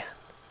can't,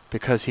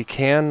 because he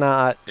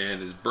cannot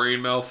And his brain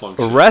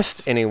malfunctions.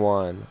 arrest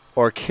anyone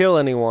or kill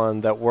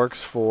anyone that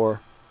works for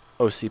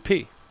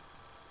OCP.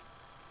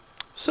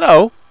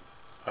 So,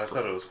 I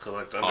thought it was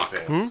collect Fuck.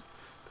 underpants.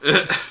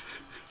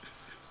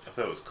 I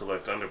thought it was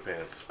collect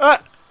underpants. oh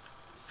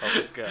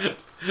my god.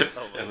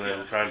 And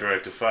then Prime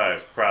Directive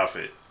 5,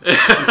 profit.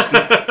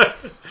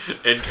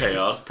 And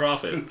Chaos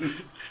Prophet.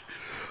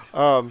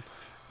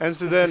 And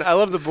so then I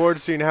love the board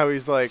scene how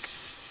he's like,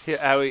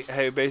 how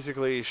he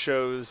basically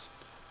shows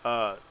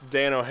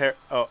Dan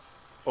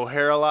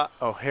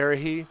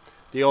O'Harahy,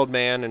 the old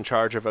man in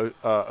charge of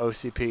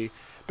OCP,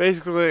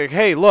 basically like,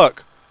 hey,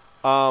 look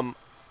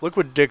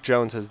what Dick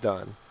Jones has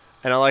done.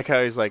 And I like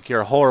how he's like,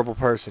 you're a horrible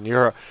person.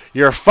 You're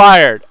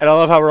fired. And I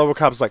love how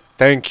RoboCop's like,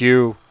 thank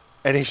you.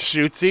 And he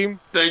shoots him.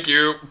 Thank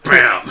you.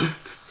 Bam.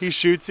 He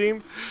shoots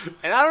him.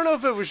 And I don't know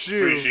if it was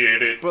you.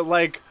 Appreciate it. But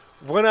like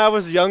when I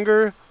was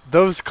younger,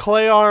 those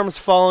clay arms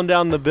falling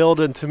down the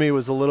building to me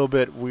was a little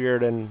bit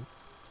weird and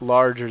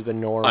larger than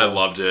normal. I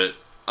loved it.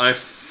 I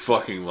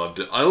fucking loved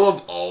it. I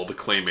love all the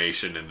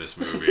claymation in this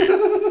movie.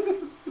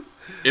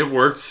 It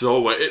worked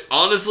so well. It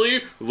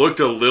honestly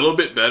looked a little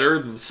bit better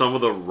than some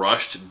of the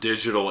rushed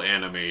digital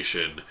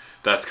animation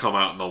that's come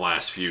out in the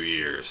last few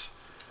years.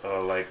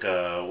 Like,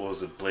 what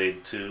was it,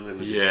 Blade 2? In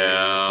the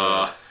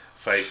Yeah.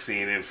 fight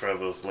scene in front of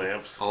those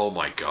lamps. Oh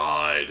my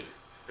god.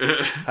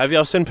 Have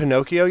y'all seen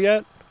Pinocchio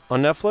yet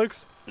on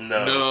Netflix?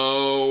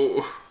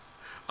 No.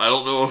 I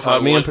don't know if I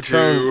Me and want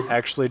Patron to.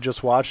 actually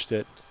just watched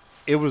it.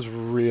 It was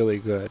really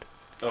good.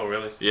 Oh,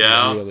 really?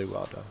 Yeah. Really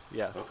well done.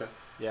 Yeah. Okay.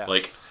 Yeah.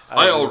 Like, I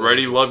I really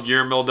already love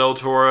Guillermo del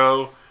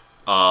Toro.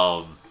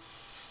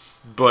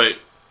 But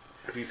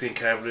Have you seen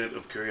Cabinet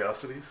of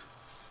Curiosities?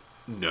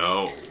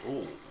 no.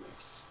 Ooh.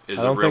 Is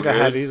I don't it real think I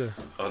have good? either.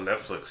 On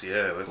Netflix,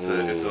 yeah. It's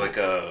Ooh.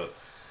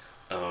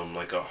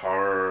 like a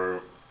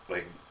horror,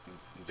 like,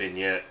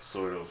 vignette,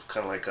 sort of,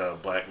 kind of like a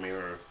Black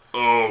Mirror.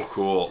 Oh,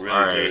 cool. Really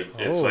All right.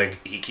 good. It's Oh.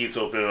 like he keeps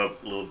opening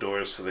up little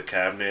doors to the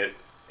cabinet,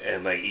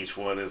 and like each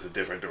one is a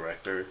different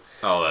director,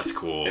 Oh, that's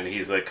cool. and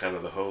he's like kind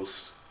of the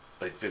host,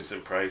 like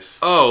Vincent Price.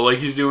 Oh, like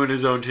he's doing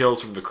his own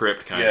Tales from the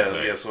Crypt kind of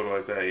thing. Yeah, sort of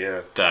like that.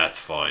 Yeah, That's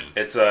fun.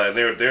 it's and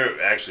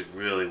they're actually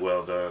really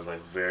well done,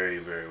 like very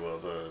very well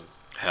done.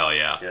 Hell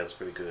yeah. Yeah, it's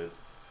pretty good.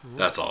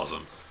 That's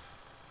awesome.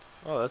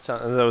 Oh,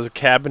 that was a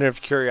Cabinet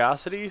of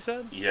Curiosity, you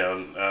said? Yeah,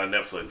 on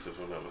Netflix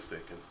if I'm not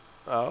mistaken.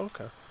 Oh,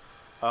 okay.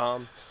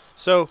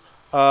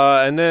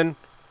 And then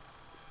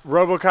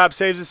RoboCop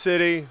saves the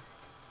city,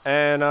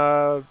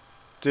 and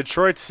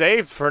Detroit's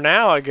saved for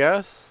now, I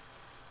guess.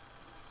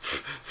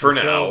 For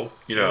Until- now,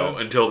 you know,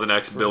 yeah. until the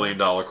next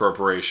billion-dollar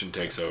corporation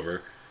takes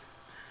over.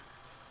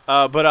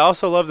 But I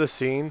also love the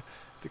scene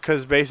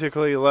because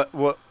basically,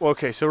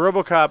 okay, so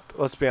RoboCop,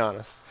 let's be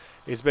honest,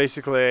 is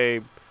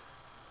basically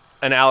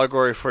an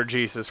allegory for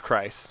Jesus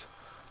Christ.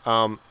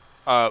 A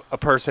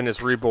person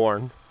is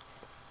reborn,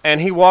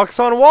 and he walks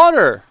on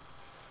water.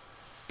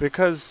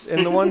 Because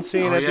in the one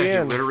scene Oh at yeah, the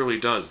end, he literally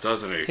does,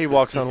 doesn't he? he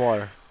walks on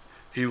water.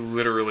 He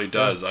literally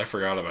does. I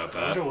forgot about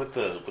I wonder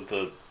that. what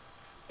the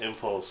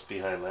impulse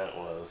behind that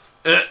was.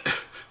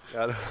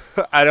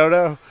 I don't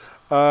know.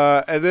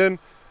 And then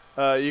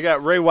you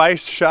got Ray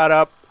Weiss shot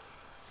up,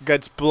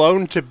 gets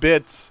blown to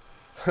bits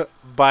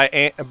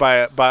by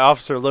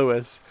Officer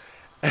Lewis.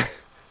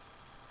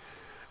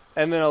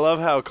 And then I love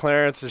how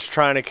Clarence is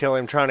trying to kill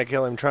him,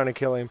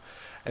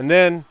 and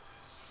then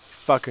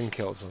fucking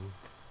kills him.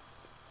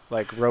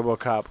 Like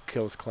RoboCop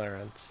kills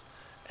Clarence,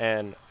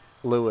 and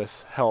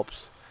Lewis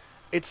helps.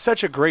 It's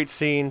such a great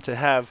scene to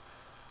have,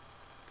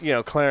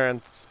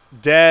 Clarence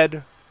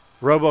dead,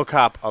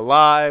 RoboCop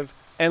alive,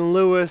 and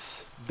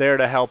Lewis there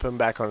to help him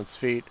back on his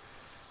feet.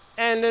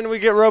 And then we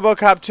get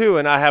RoboCop 2,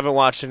 and I haven't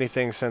watched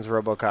anything since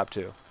RoboCop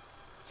 2.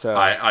 So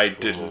I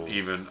didn't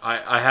even...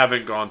 I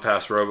haven't gone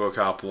past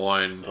RoboCop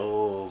 1.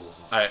 Oh,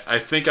 I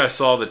think I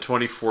saw the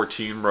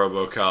 2014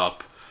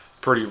 RoboCop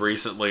pretty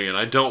recently, and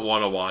I don't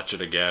want to watch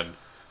it again.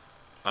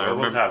 I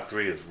remember... RoboCop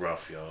 3 is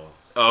rough, y'all.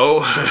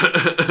 Oh.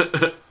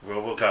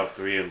 RoboCop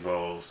 3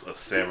 involves a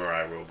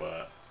samurai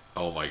robot.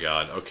 Oh my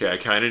god. Okay, I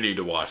kind of need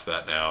to watch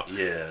that now.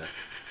 Yeah.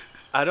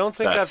 I don't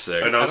think That's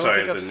sick. I Oh, no, don't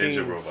sorry, think it's I've a ninja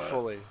seen robot.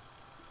 fully.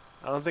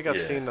 I don't think I've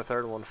Yeah. seen the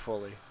third one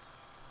fully.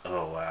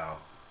 Oh, wow.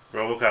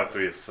 RoboCop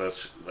 3 is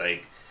such,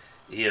 like,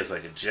 he has,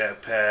 like, a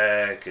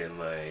jetpack and,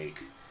 like,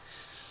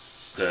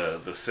 the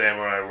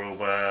samurai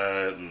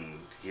robot, and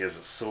he has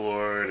a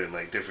sword and,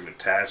 like, different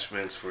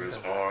attachments for his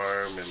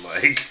arm, and,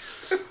 like...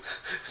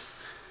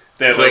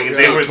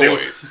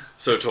 toys.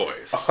 So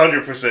toys.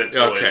 100% toys.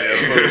 Okay. Yeah,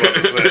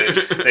 that's what I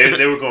was about to say.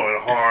 They were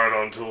going hard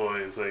on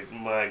toys. Like,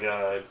 my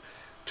God.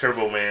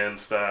 Turbo Man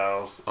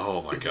style.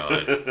 Oh my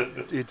god.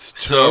 It's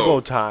So-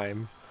 turbo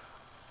time.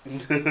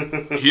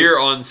 Here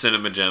on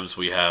Cinema Gems,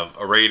 we have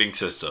a rating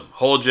system.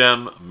 Whole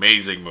gem,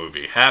 amazing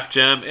movie. Half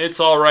gem, it's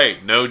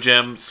alright. No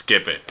gem,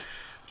 skip it.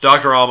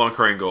 Dr. Almond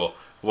Kringle,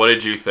 what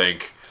did you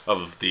think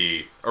of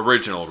the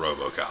original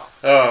RoboCop?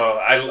 Oh,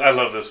 I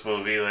love this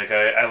movie. Like,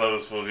 I love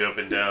this movie up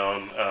and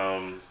down.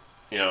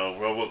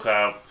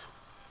 RoboCop.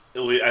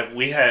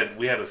 We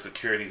had a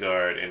security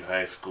guard in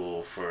high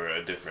school for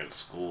a different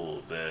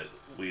school that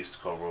we used to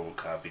call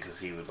RoboCop because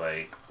he would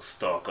like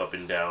stalk up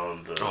and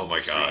down the Oh my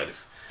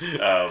streets.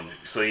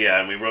 So yeah,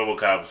 I mean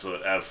RoboCop's an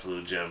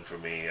absolute gem for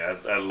me.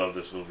 I love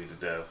this movie to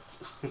death.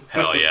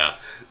 Hell yeah.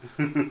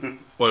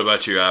 What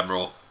about you,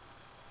 Admiral?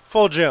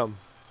 Full gem.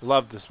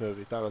 Loved this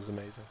movie. Thought it was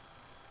amazing.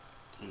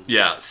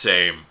 Yeah,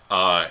 same.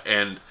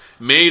 And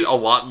made a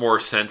lot more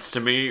sense to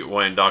me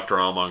when Dr.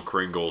 Almond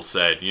Kringle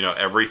said,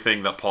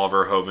 everything that Paul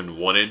Verhoeven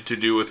wanted to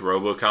do with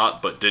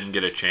RoboCop but didn't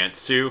get a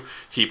chance to,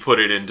 he put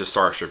it into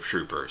Starship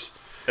Troopers.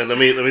 And let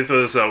me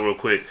throw this out real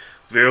quick.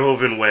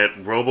 Verhoeven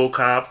went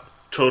RoboCop,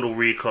 Total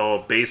Recall,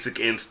 Basic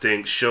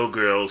Instinct,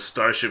 Showgirls,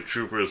 Starship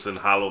Troopers, and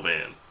Hollow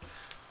Man.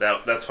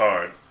 That's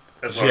hard.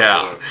 That's hard.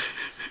 Yeah.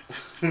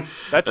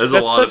 That's There's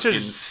a lot such of a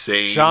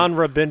insane,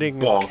 genre-bending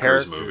bonkers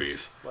characters.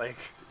 movies. Like,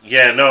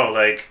 Yeah, no,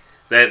 like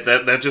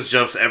that just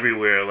jumps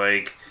everywhere.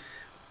 Like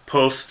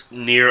post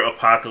near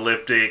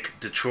apocalyptic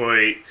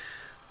Detroit,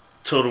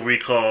 Total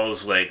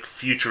Recall's like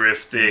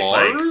futuristic,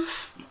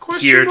 Mars? like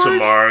Question Here to mark?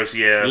 Mars.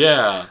 Yeah,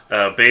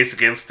 Yeah.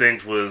 Basic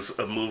Instinct was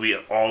a movie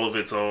all of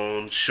its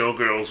own.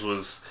 Showgirls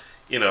was,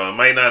 it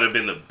might not have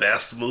been the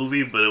best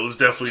movie, but it was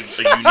definitely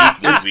a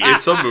unique movie.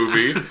 It's a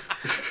movie.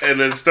 And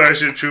then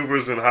Starship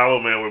Troopers and Hollow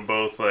Man were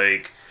both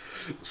like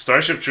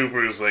Starship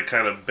Troopers, like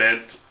kind of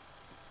bent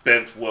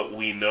what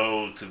we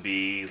know to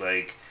be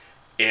like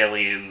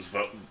aliens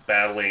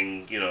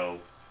battling,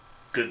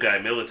 good guy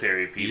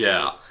military people.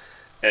 Yeah.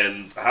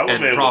 And Hollow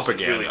And Man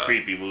propaganda. was a really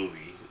creepy movie.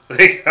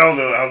 Like, I don't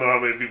know how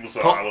many people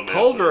saw Hollow Man.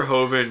 Paul but-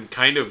 Verhoeven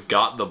kind of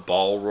got the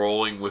ball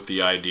rolling with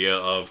the idea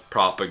of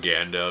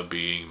propaganda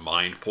being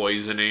mind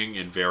poisoning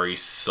in very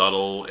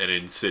subtle and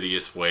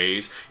insidious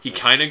ways. He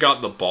kind of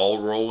got the ball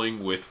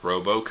rolling with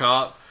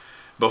RoboCop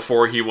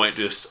before he went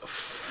just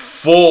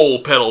full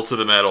pedal to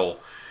the metal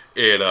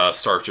in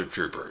Starship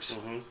Troopers.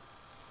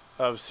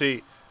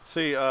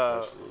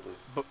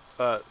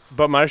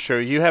 but Maestro,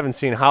 you haven't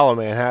seen Hollow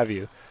Man, have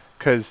you?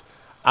 Because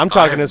I'm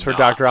talking have this for not.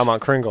 Dr.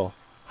 Almond Kringle.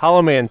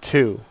 Hollow Man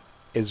 2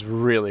 is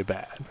really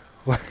bad.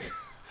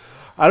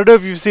 I don't know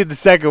if you've seen the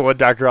second one,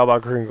 Dr.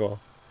 Albot Kringle.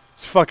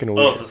 It's fucking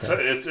weird.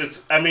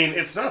 It's. I mean,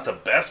 it's not the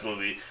best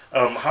movie.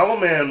 Hollow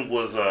Man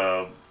was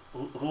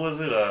who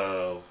was it?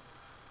 I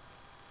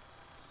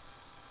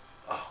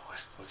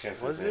can't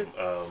say his name.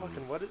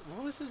 What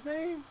was his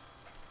name?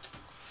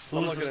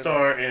 Who was the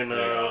star in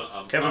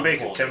Kevin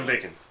Bacon? Kevin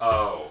Bacon.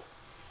 Oh.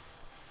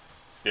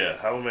 Yeah,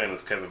 Hollow Man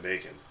is Kevin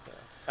Bacon.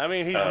 I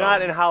mean, he's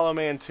not in Hollow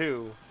Man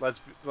 2.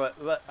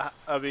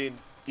 I mean...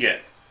 Yeah.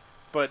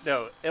 But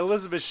no,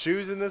 Elizabeth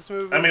Shue's in this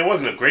movie. I mean, it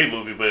wasn't a great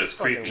movie, but it's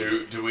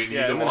creepy. Do we need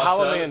to and then watch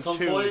Hollow that Man at some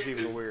 2 point? is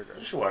even weirder.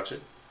 You should watch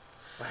it.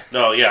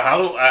 No, yeah,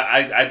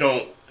 I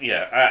don't...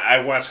 Yeah,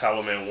 I watched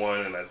Hollow Man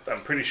 1, and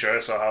I'm pretty sure I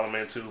saw Hollow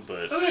Man 2,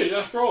 but... Okay,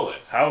 just roll it.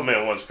 Hollow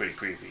Man 1's pretty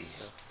creepy.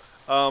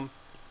 I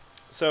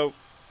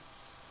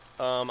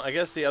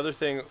guess the other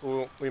thing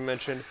we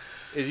mentioned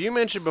is you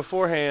mentioned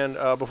beforehand,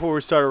 before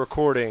we started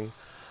recording,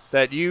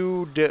 that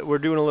you were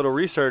doing a little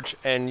research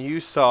and you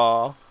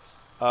saw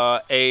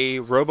a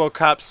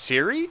RoboCop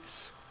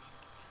series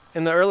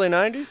in the early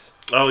 90s?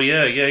 Oh,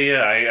 yeah.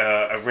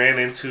 I ran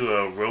into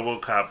a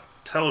RoboCop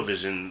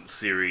television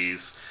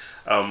series,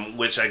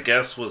 which I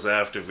guess was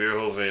after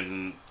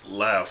Verhoeven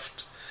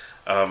left.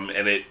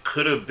 And it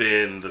could have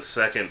been the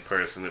second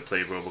person that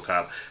played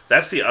RoboCop.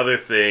 That's the other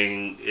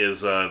thing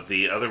is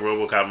the other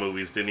RoboCop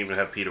movies didn't even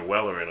have Peter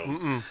Weller in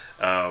them.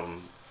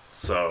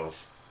 So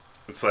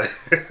it's like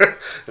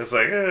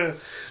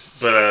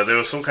but there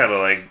was some kind of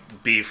like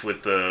beef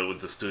with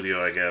the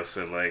studio, I guess,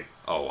 and like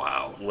Oh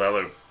wow.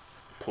 Weller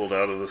pulled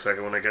out of the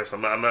second one. I guess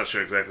I'm not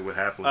sure exactly what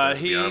happened with it,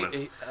 to be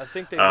honest. I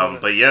think they.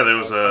 But yeah, there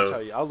was I'll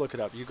tell you. I'll look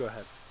it up. You go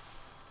ahead.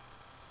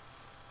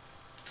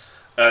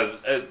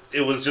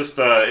 It was just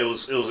it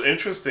was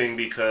interesting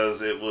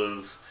because it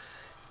was,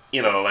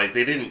 like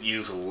they didn't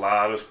use a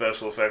lot of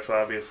special effects,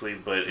 obviously,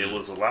 but it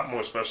was a lot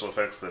more special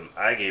effects than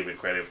I gave it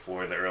credit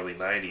for in the early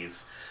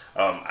 90s.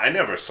 I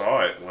never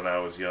saw it when I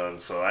was young,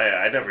 so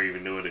I never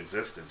even knew it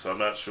existed, so I'm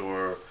not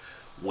sure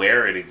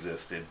where it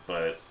existed,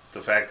 but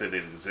the fact that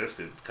it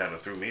existed kind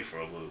of threw me for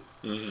a loop.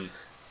 Mm-hmm.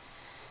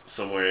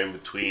 Somewhere in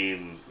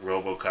between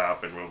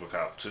RoboCop and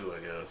RoboCop 2, I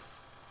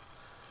guess.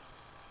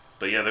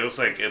 But yeah, there was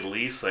like at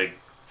least like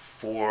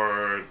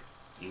 4,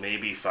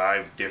 maybe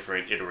 5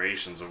 different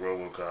iterations of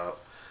RoboCop,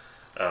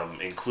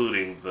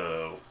 including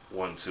the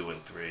 1, 2,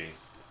 and 3.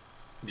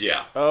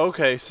 Yeah. Oh,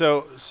 okay.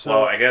 So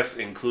Well, I guess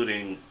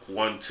including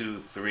 1, 2,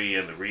 3,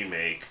 and the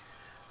remake,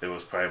 there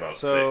was probably about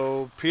 6.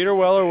 So Peter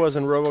Weller was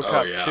in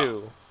RoboCop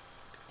 2,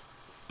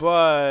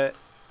 but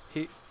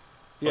he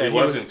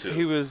wasn't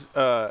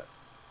 2.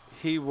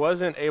 He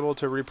wasn't able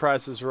to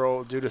reprise his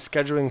role due to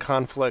scheduling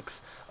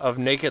conflicts of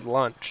Naked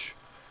Lunch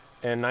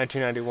in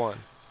 1991.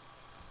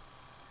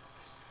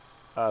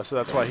 So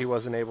that's why he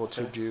wasn't able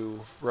to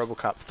do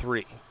RoboCop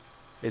 3,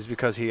 is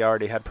because he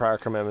already had prior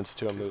commitments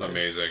to a movie. It's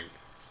amazing.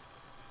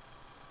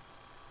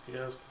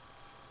 Yeah, he's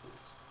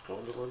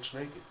going to lunch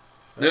naked.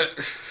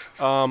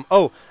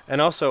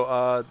 And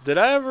also, did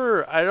I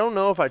ever... I don't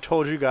know if I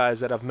told you guys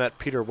that I've met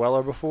Peter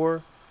Weller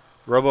before.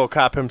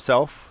 RoboCop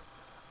himself.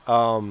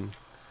 I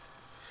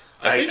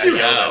think I you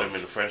yelled have. at him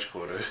in the French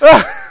Quarter.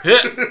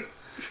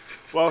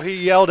 Well, he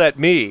yelled at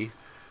me,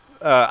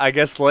 I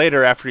guess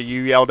later after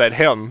you yelled at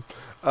him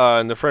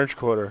in the French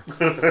Quarter.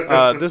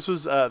 This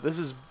is... Oh,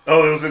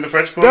 it was in the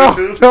French Quarter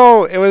too?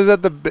 No, it was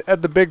at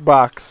the big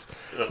box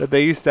that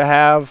they used to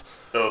have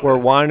where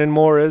Wine and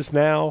More is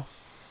now.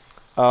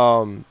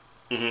 And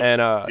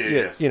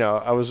it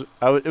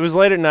was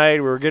late at night.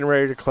 We were getting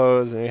ready to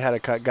close, and we had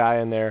a guy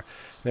in there.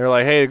 They were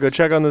like, "Hey, go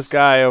check on this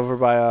guy over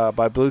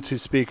by Bluetooth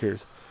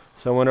speakers."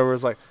 So I went over.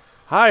 Was like,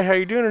 "Hi, how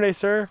you doing today,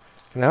 sir?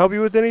 Can I help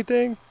you with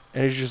anything?"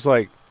 And he's just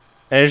like,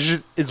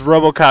 it's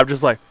RoboCop,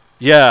 just like,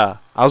 "Yeah,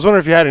 I was wondering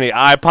if you had any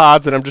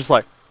iPods," and I'm just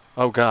like,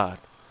 "Oh God."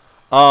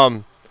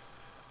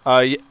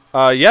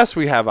 Yes,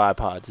 we have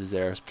iPods. Is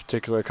there a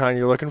particular kind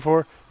you're looking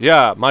for?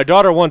 Yeah, my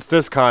daughter wants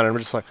this kind. I'm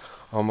just like,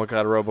 oh my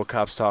God,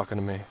 RoboCop's talking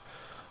to me.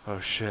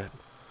 Oh shit.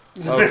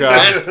 Oh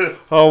God.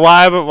 Oh,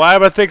 why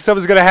I think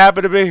something's gonna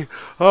happen to me?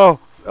 Oh,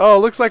 it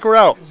looks like we're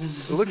out.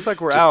 It looks like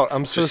we're out.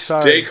 I'm so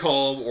sorry. Stay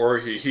calm, or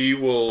he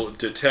will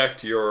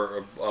detect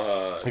your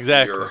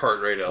your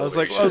heart rate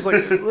elevation. I was like,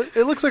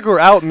 it looks like we're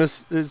out,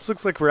 miss. It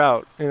looks like we're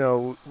out.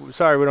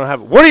 Sorry, we don't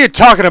have it. What are you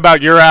talking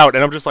about? You're out.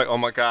 And I'm just like, oh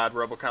my God,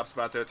 RoboCop's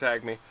about to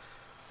attack me.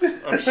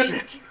 Oh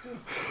shit.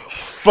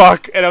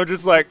 Fuck. And I'm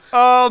just like,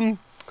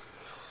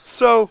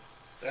 so.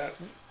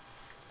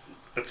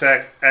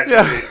 Attack.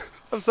 Activate.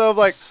 Yeah. So I'm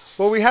like,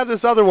 well, we have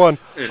this other one.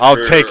 Intruder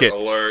I'll take it.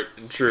 Alert.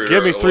 Intruder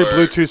Give me 3 alert.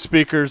 Bluetooth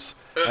speakers,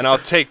 and I'll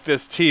take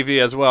this TV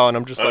as well. And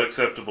I'm just like,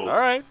 Unacceptable. all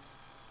right,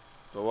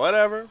 so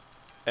whatever.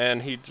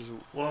 And he just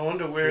Well, I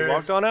wonder where. he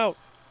walked on out.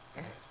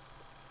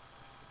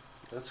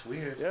 That's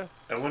weird. Yeah.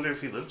 I wonder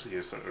if he lives here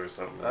or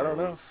something. I don't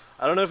know.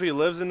 I don't know if he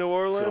lives in New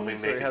Orleans Filming or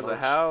he Naked has a Lunch.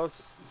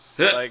 house.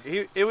 Like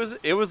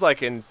it was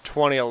like in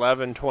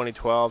 2011,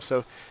 2012.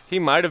 So he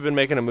might have been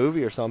making a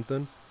movie or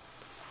something.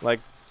 Like,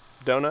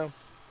 don't know.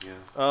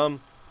 Yeah.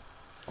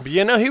 But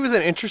he was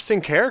an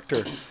interesting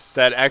character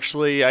that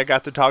actually I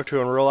got to talk to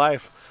in real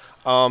life.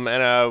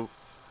 And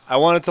I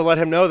wanted to let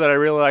him know that I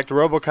really liked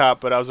RoboCop,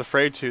 but I was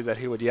afraid that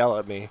he would yell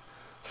at me.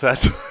 So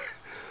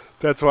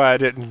that's why I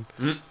didn't.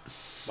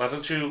 Why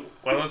don't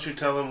you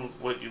tell him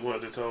what you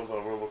wanted to tell him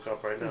about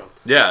RoboCop right now?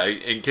 Yeah,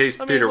 in case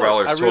Peter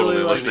Weller's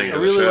totally listening to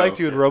the show. I really liked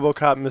you in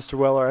RoboCop, Mr.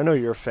 Weller. I know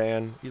you're a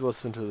fan. You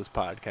listen to this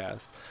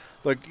podcast.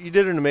 Look, you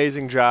did an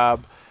amazing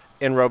job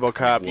in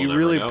RoboCop. You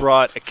really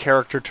brought a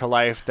character to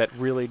life that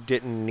really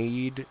didn't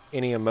need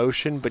any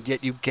emotion, but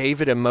yet you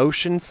gave it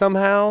emotion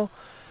somehow,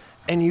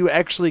 and you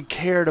actually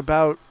cared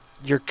about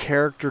your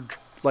character,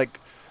 like,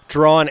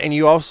 drawn, and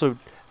you also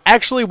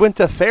actually went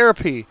to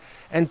therapy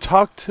and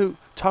talked to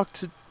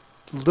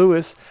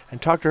Lewis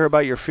and talk to her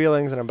about your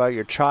feelings and about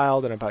your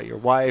child and about your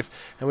wife,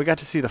 and we got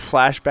to see the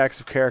flashbacks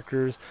of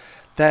characters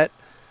that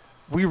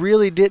we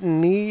really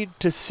didn't need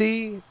to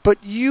see, but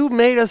you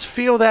made us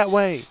feel that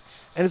way,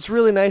 and it's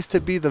really nice to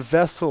be the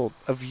vessel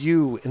of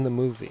you in the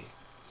movie.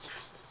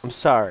 I'm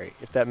sorry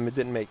if that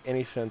didn't make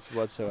any sense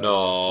whatsoever.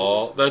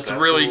 No, that's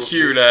really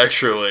cute,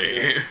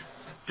 actually.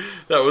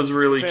 That was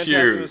really cute.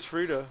 Fantastic Miss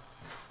Frida.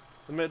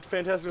 The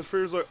Fantastic Miss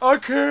Frida's like, I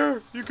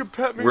care. You can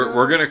pet me.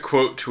 We're gonna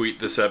quote tweet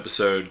this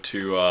episode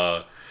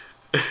to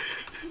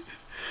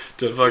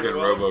to fucking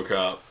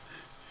RoboCop.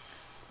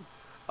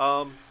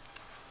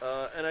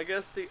 And I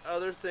guess the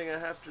other thing I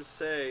have to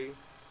say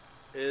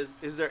is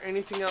there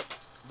anything else?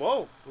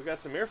 Whoa, we got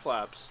some ear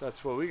flaps.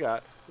 That's what we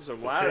got. Those are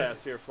loud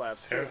ass ear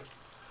flaps too.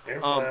 Ear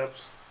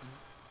flaps.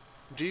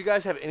 Do you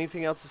guys have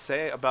anything else to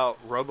say about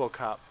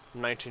RoboCop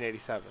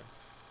 1987?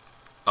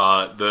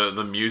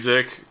 The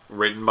music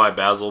written by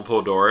Basil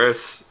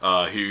Poledouris,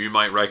 who you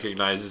might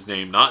recognize his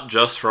name not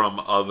just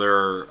from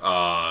other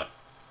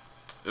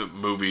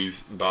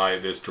movies by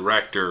this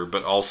director,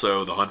 but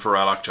also The Hunt for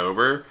Red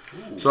October.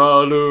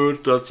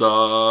 Salute, that's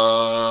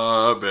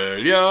Viena.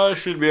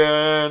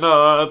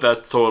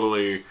 That's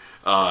totally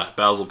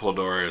Basil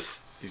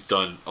Poledouris. He's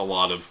done a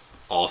lot of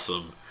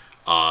awesome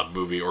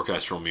movie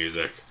orchestral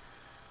music.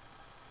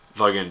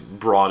 Fucking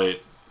brought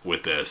it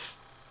with this.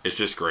 It's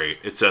just great.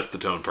 It sets the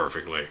tone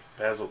perfectly.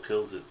 Basil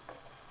kills it.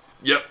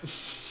 Yep.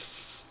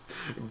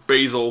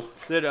 Basil.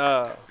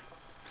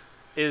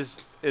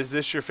 Is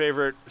this your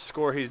favorite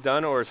score he's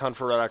done, or is Hunt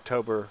for Red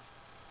October?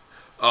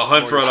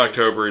 Hunt for Red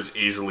October is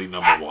easily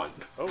number one.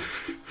 Oh,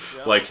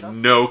 yeah, like,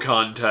 no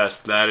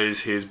contest. That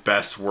is his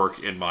best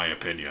work, in my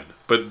opinion.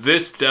 But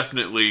this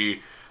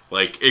definitely,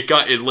 like,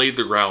 it laid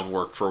the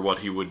groundwork for what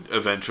he would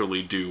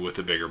eventually do with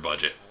a bigger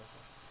budget.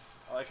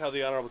 I like how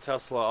the Honorable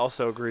Tesla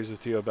also agrees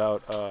with you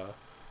about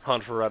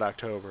Hunt for Red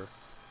October.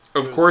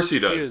 Of course he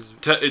does.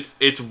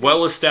 It's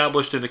well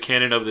established in the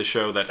canon of the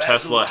show that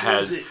Tesla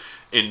has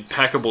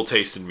impeccable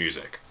taste in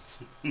music.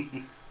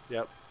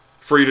 Yep.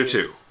 Frida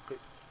too.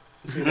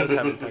 He does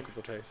have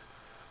impeccable taste.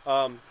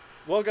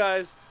 Well,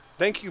 guys,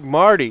 thank you,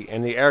 Marty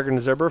and the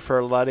Arrogant Zebra,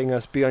 for letting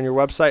us be on your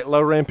website,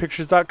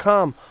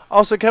 lowrainpictures.com.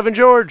 Also, Kevin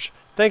George,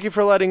 thank you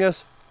for letting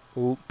us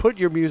put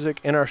your music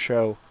in our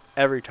show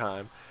every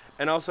time.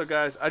 And also,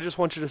 guys, I just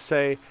want you to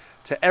say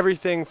to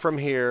everything from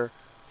here,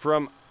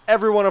 from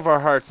every one of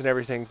our hearts and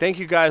everything, thank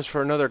you guys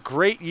for another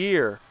great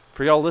year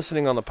for y'all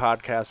listening on the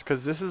podcast,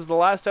 because this is the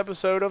last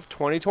episode of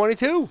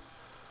 2022.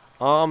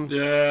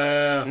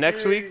 Yeah.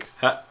 Next week,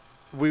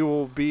 we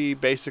will be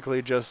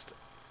basically just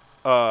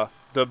the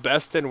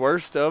best and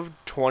worst of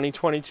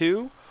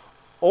 2022,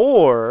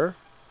 or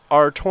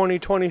our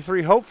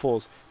 2023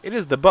 hopefuls. It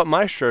is the Butt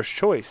Maestro's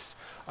choice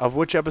of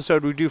which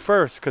episode we do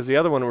first, because the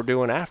other one we're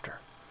doing after.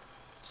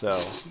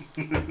 So,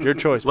 your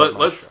choice.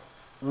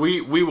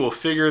 We will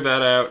figure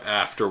that out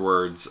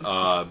afterwards.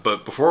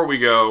 But before we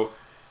go,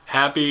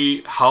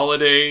 happy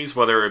holidays,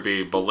 whether it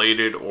be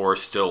belated or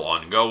still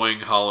ongoing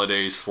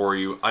holidays for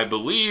you. I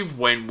believe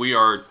when we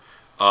are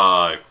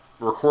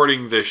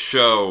recording this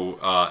show,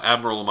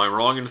 Admiral, am I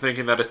wrong in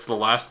thinking that it's the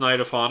last night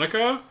of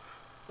Hanukkah?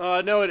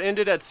 No, it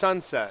ended at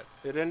sunset.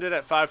 It ended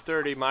at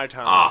 5:30 my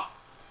time.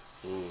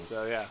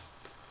 So, yeah.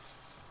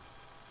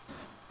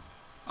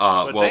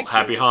 Well,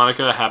 happy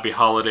Hanukkah, happy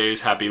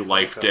holidays, happy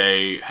Life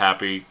Day,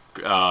 happy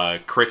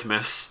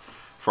Christmas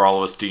for all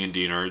of us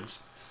D&D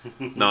nerds,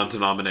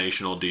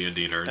 non-denominational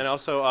D&D nerds. And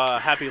also,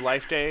 happy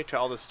Life Day to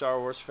all the Star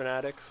Wars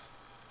fanatics.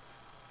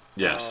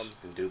 Yes.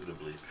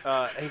 Indubitably.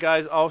 And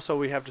guys, also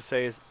we have to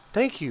say is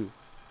thank you,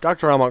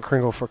 Dr. Almont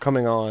Kringle, for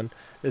coming on.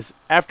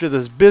 After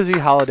this busy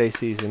holiday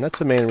season, that's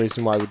the main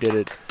reason why we did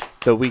it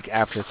the week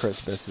after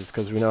Christmas, is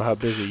because we know how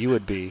busy you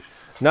would be,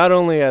 not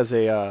only as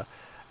a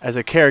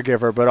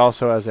caregiver, but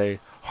also as a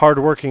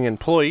hardworking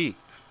employee.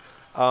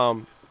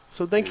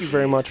 So thank you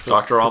very much for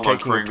Dr. for Almont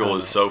taking Kringle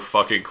is so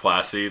fucking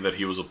classy that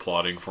he was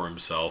applauding for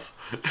himself.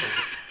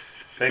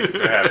 Thank you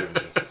for having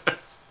me.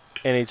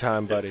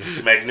 Anytime, buddy.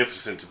 It's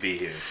magnificent to be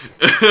here.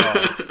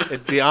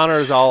 The honor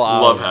is all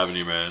ours. Love having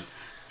you, man.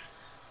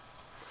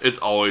 It's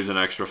always an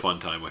extra fun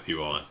time with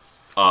you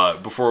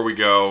on. Before we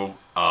go,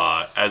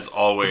 as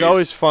always, it's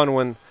always fun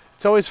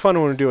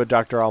when we do a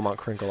Dr. Almont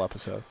Kringle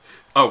episode.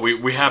 Oh,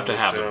 we have to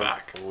have him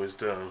back. Always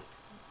done.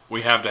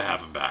 We have to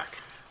have him back.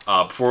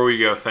 Before we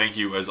go, thank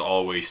you as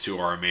always to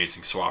our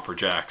amazing Swapper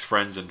Jacks,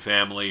 friends and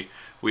family.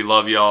 We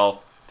love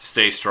y'all.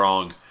 Stay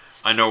strong.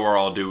 I know we're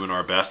all doing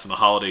our best, and the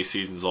holiday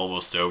season's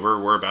almost over.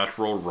 We're about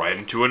to roll right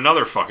into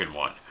another fucking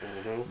one.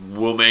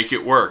 We'll make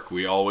it work.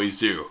 We always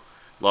do.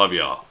 Love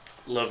y'all.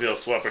 Love y'all,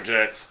 Swapper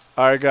Jacks.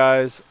 All right,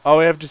 guys. All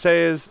we have to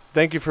say is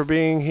thank you for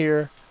being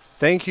here.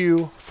 Thank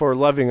you for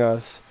loving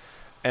us.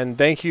 And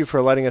thank you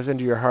for letting us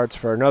into your hearts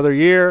for another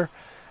year.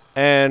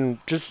 And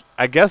just,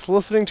 I guess,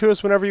 listening to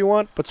us whenever you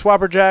want. But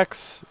Swapper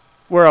Jacks,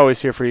 we're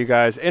always here for you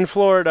guys in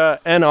Florida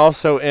and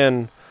also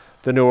in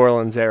the New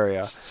Orleans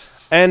area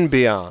and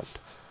beyond.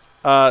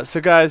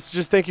 So, guys,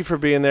 just thank you for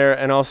being there.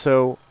 And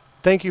also,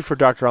 thank you for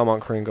Dr.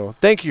 Almont Kringle.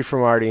 Thank you for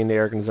Marty and the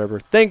Arrogant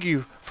Observer. Thank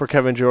you for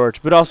Kevin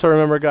George. But also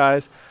remember,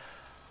 guys,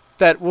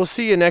 that we'll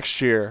see you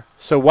next year.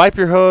 So wipe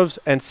your hooves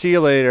and see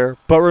you later.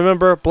 But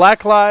remember,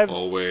 Black lives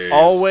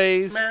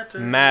always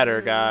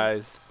matter,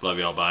 guys. Love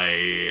y'all.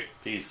 Bye.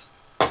 Peace.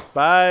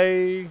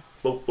 Bye.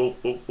 Boop, boop,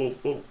 boop, boop,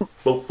 boop.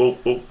 Boop, boop,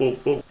 boop, boop,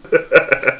 boop.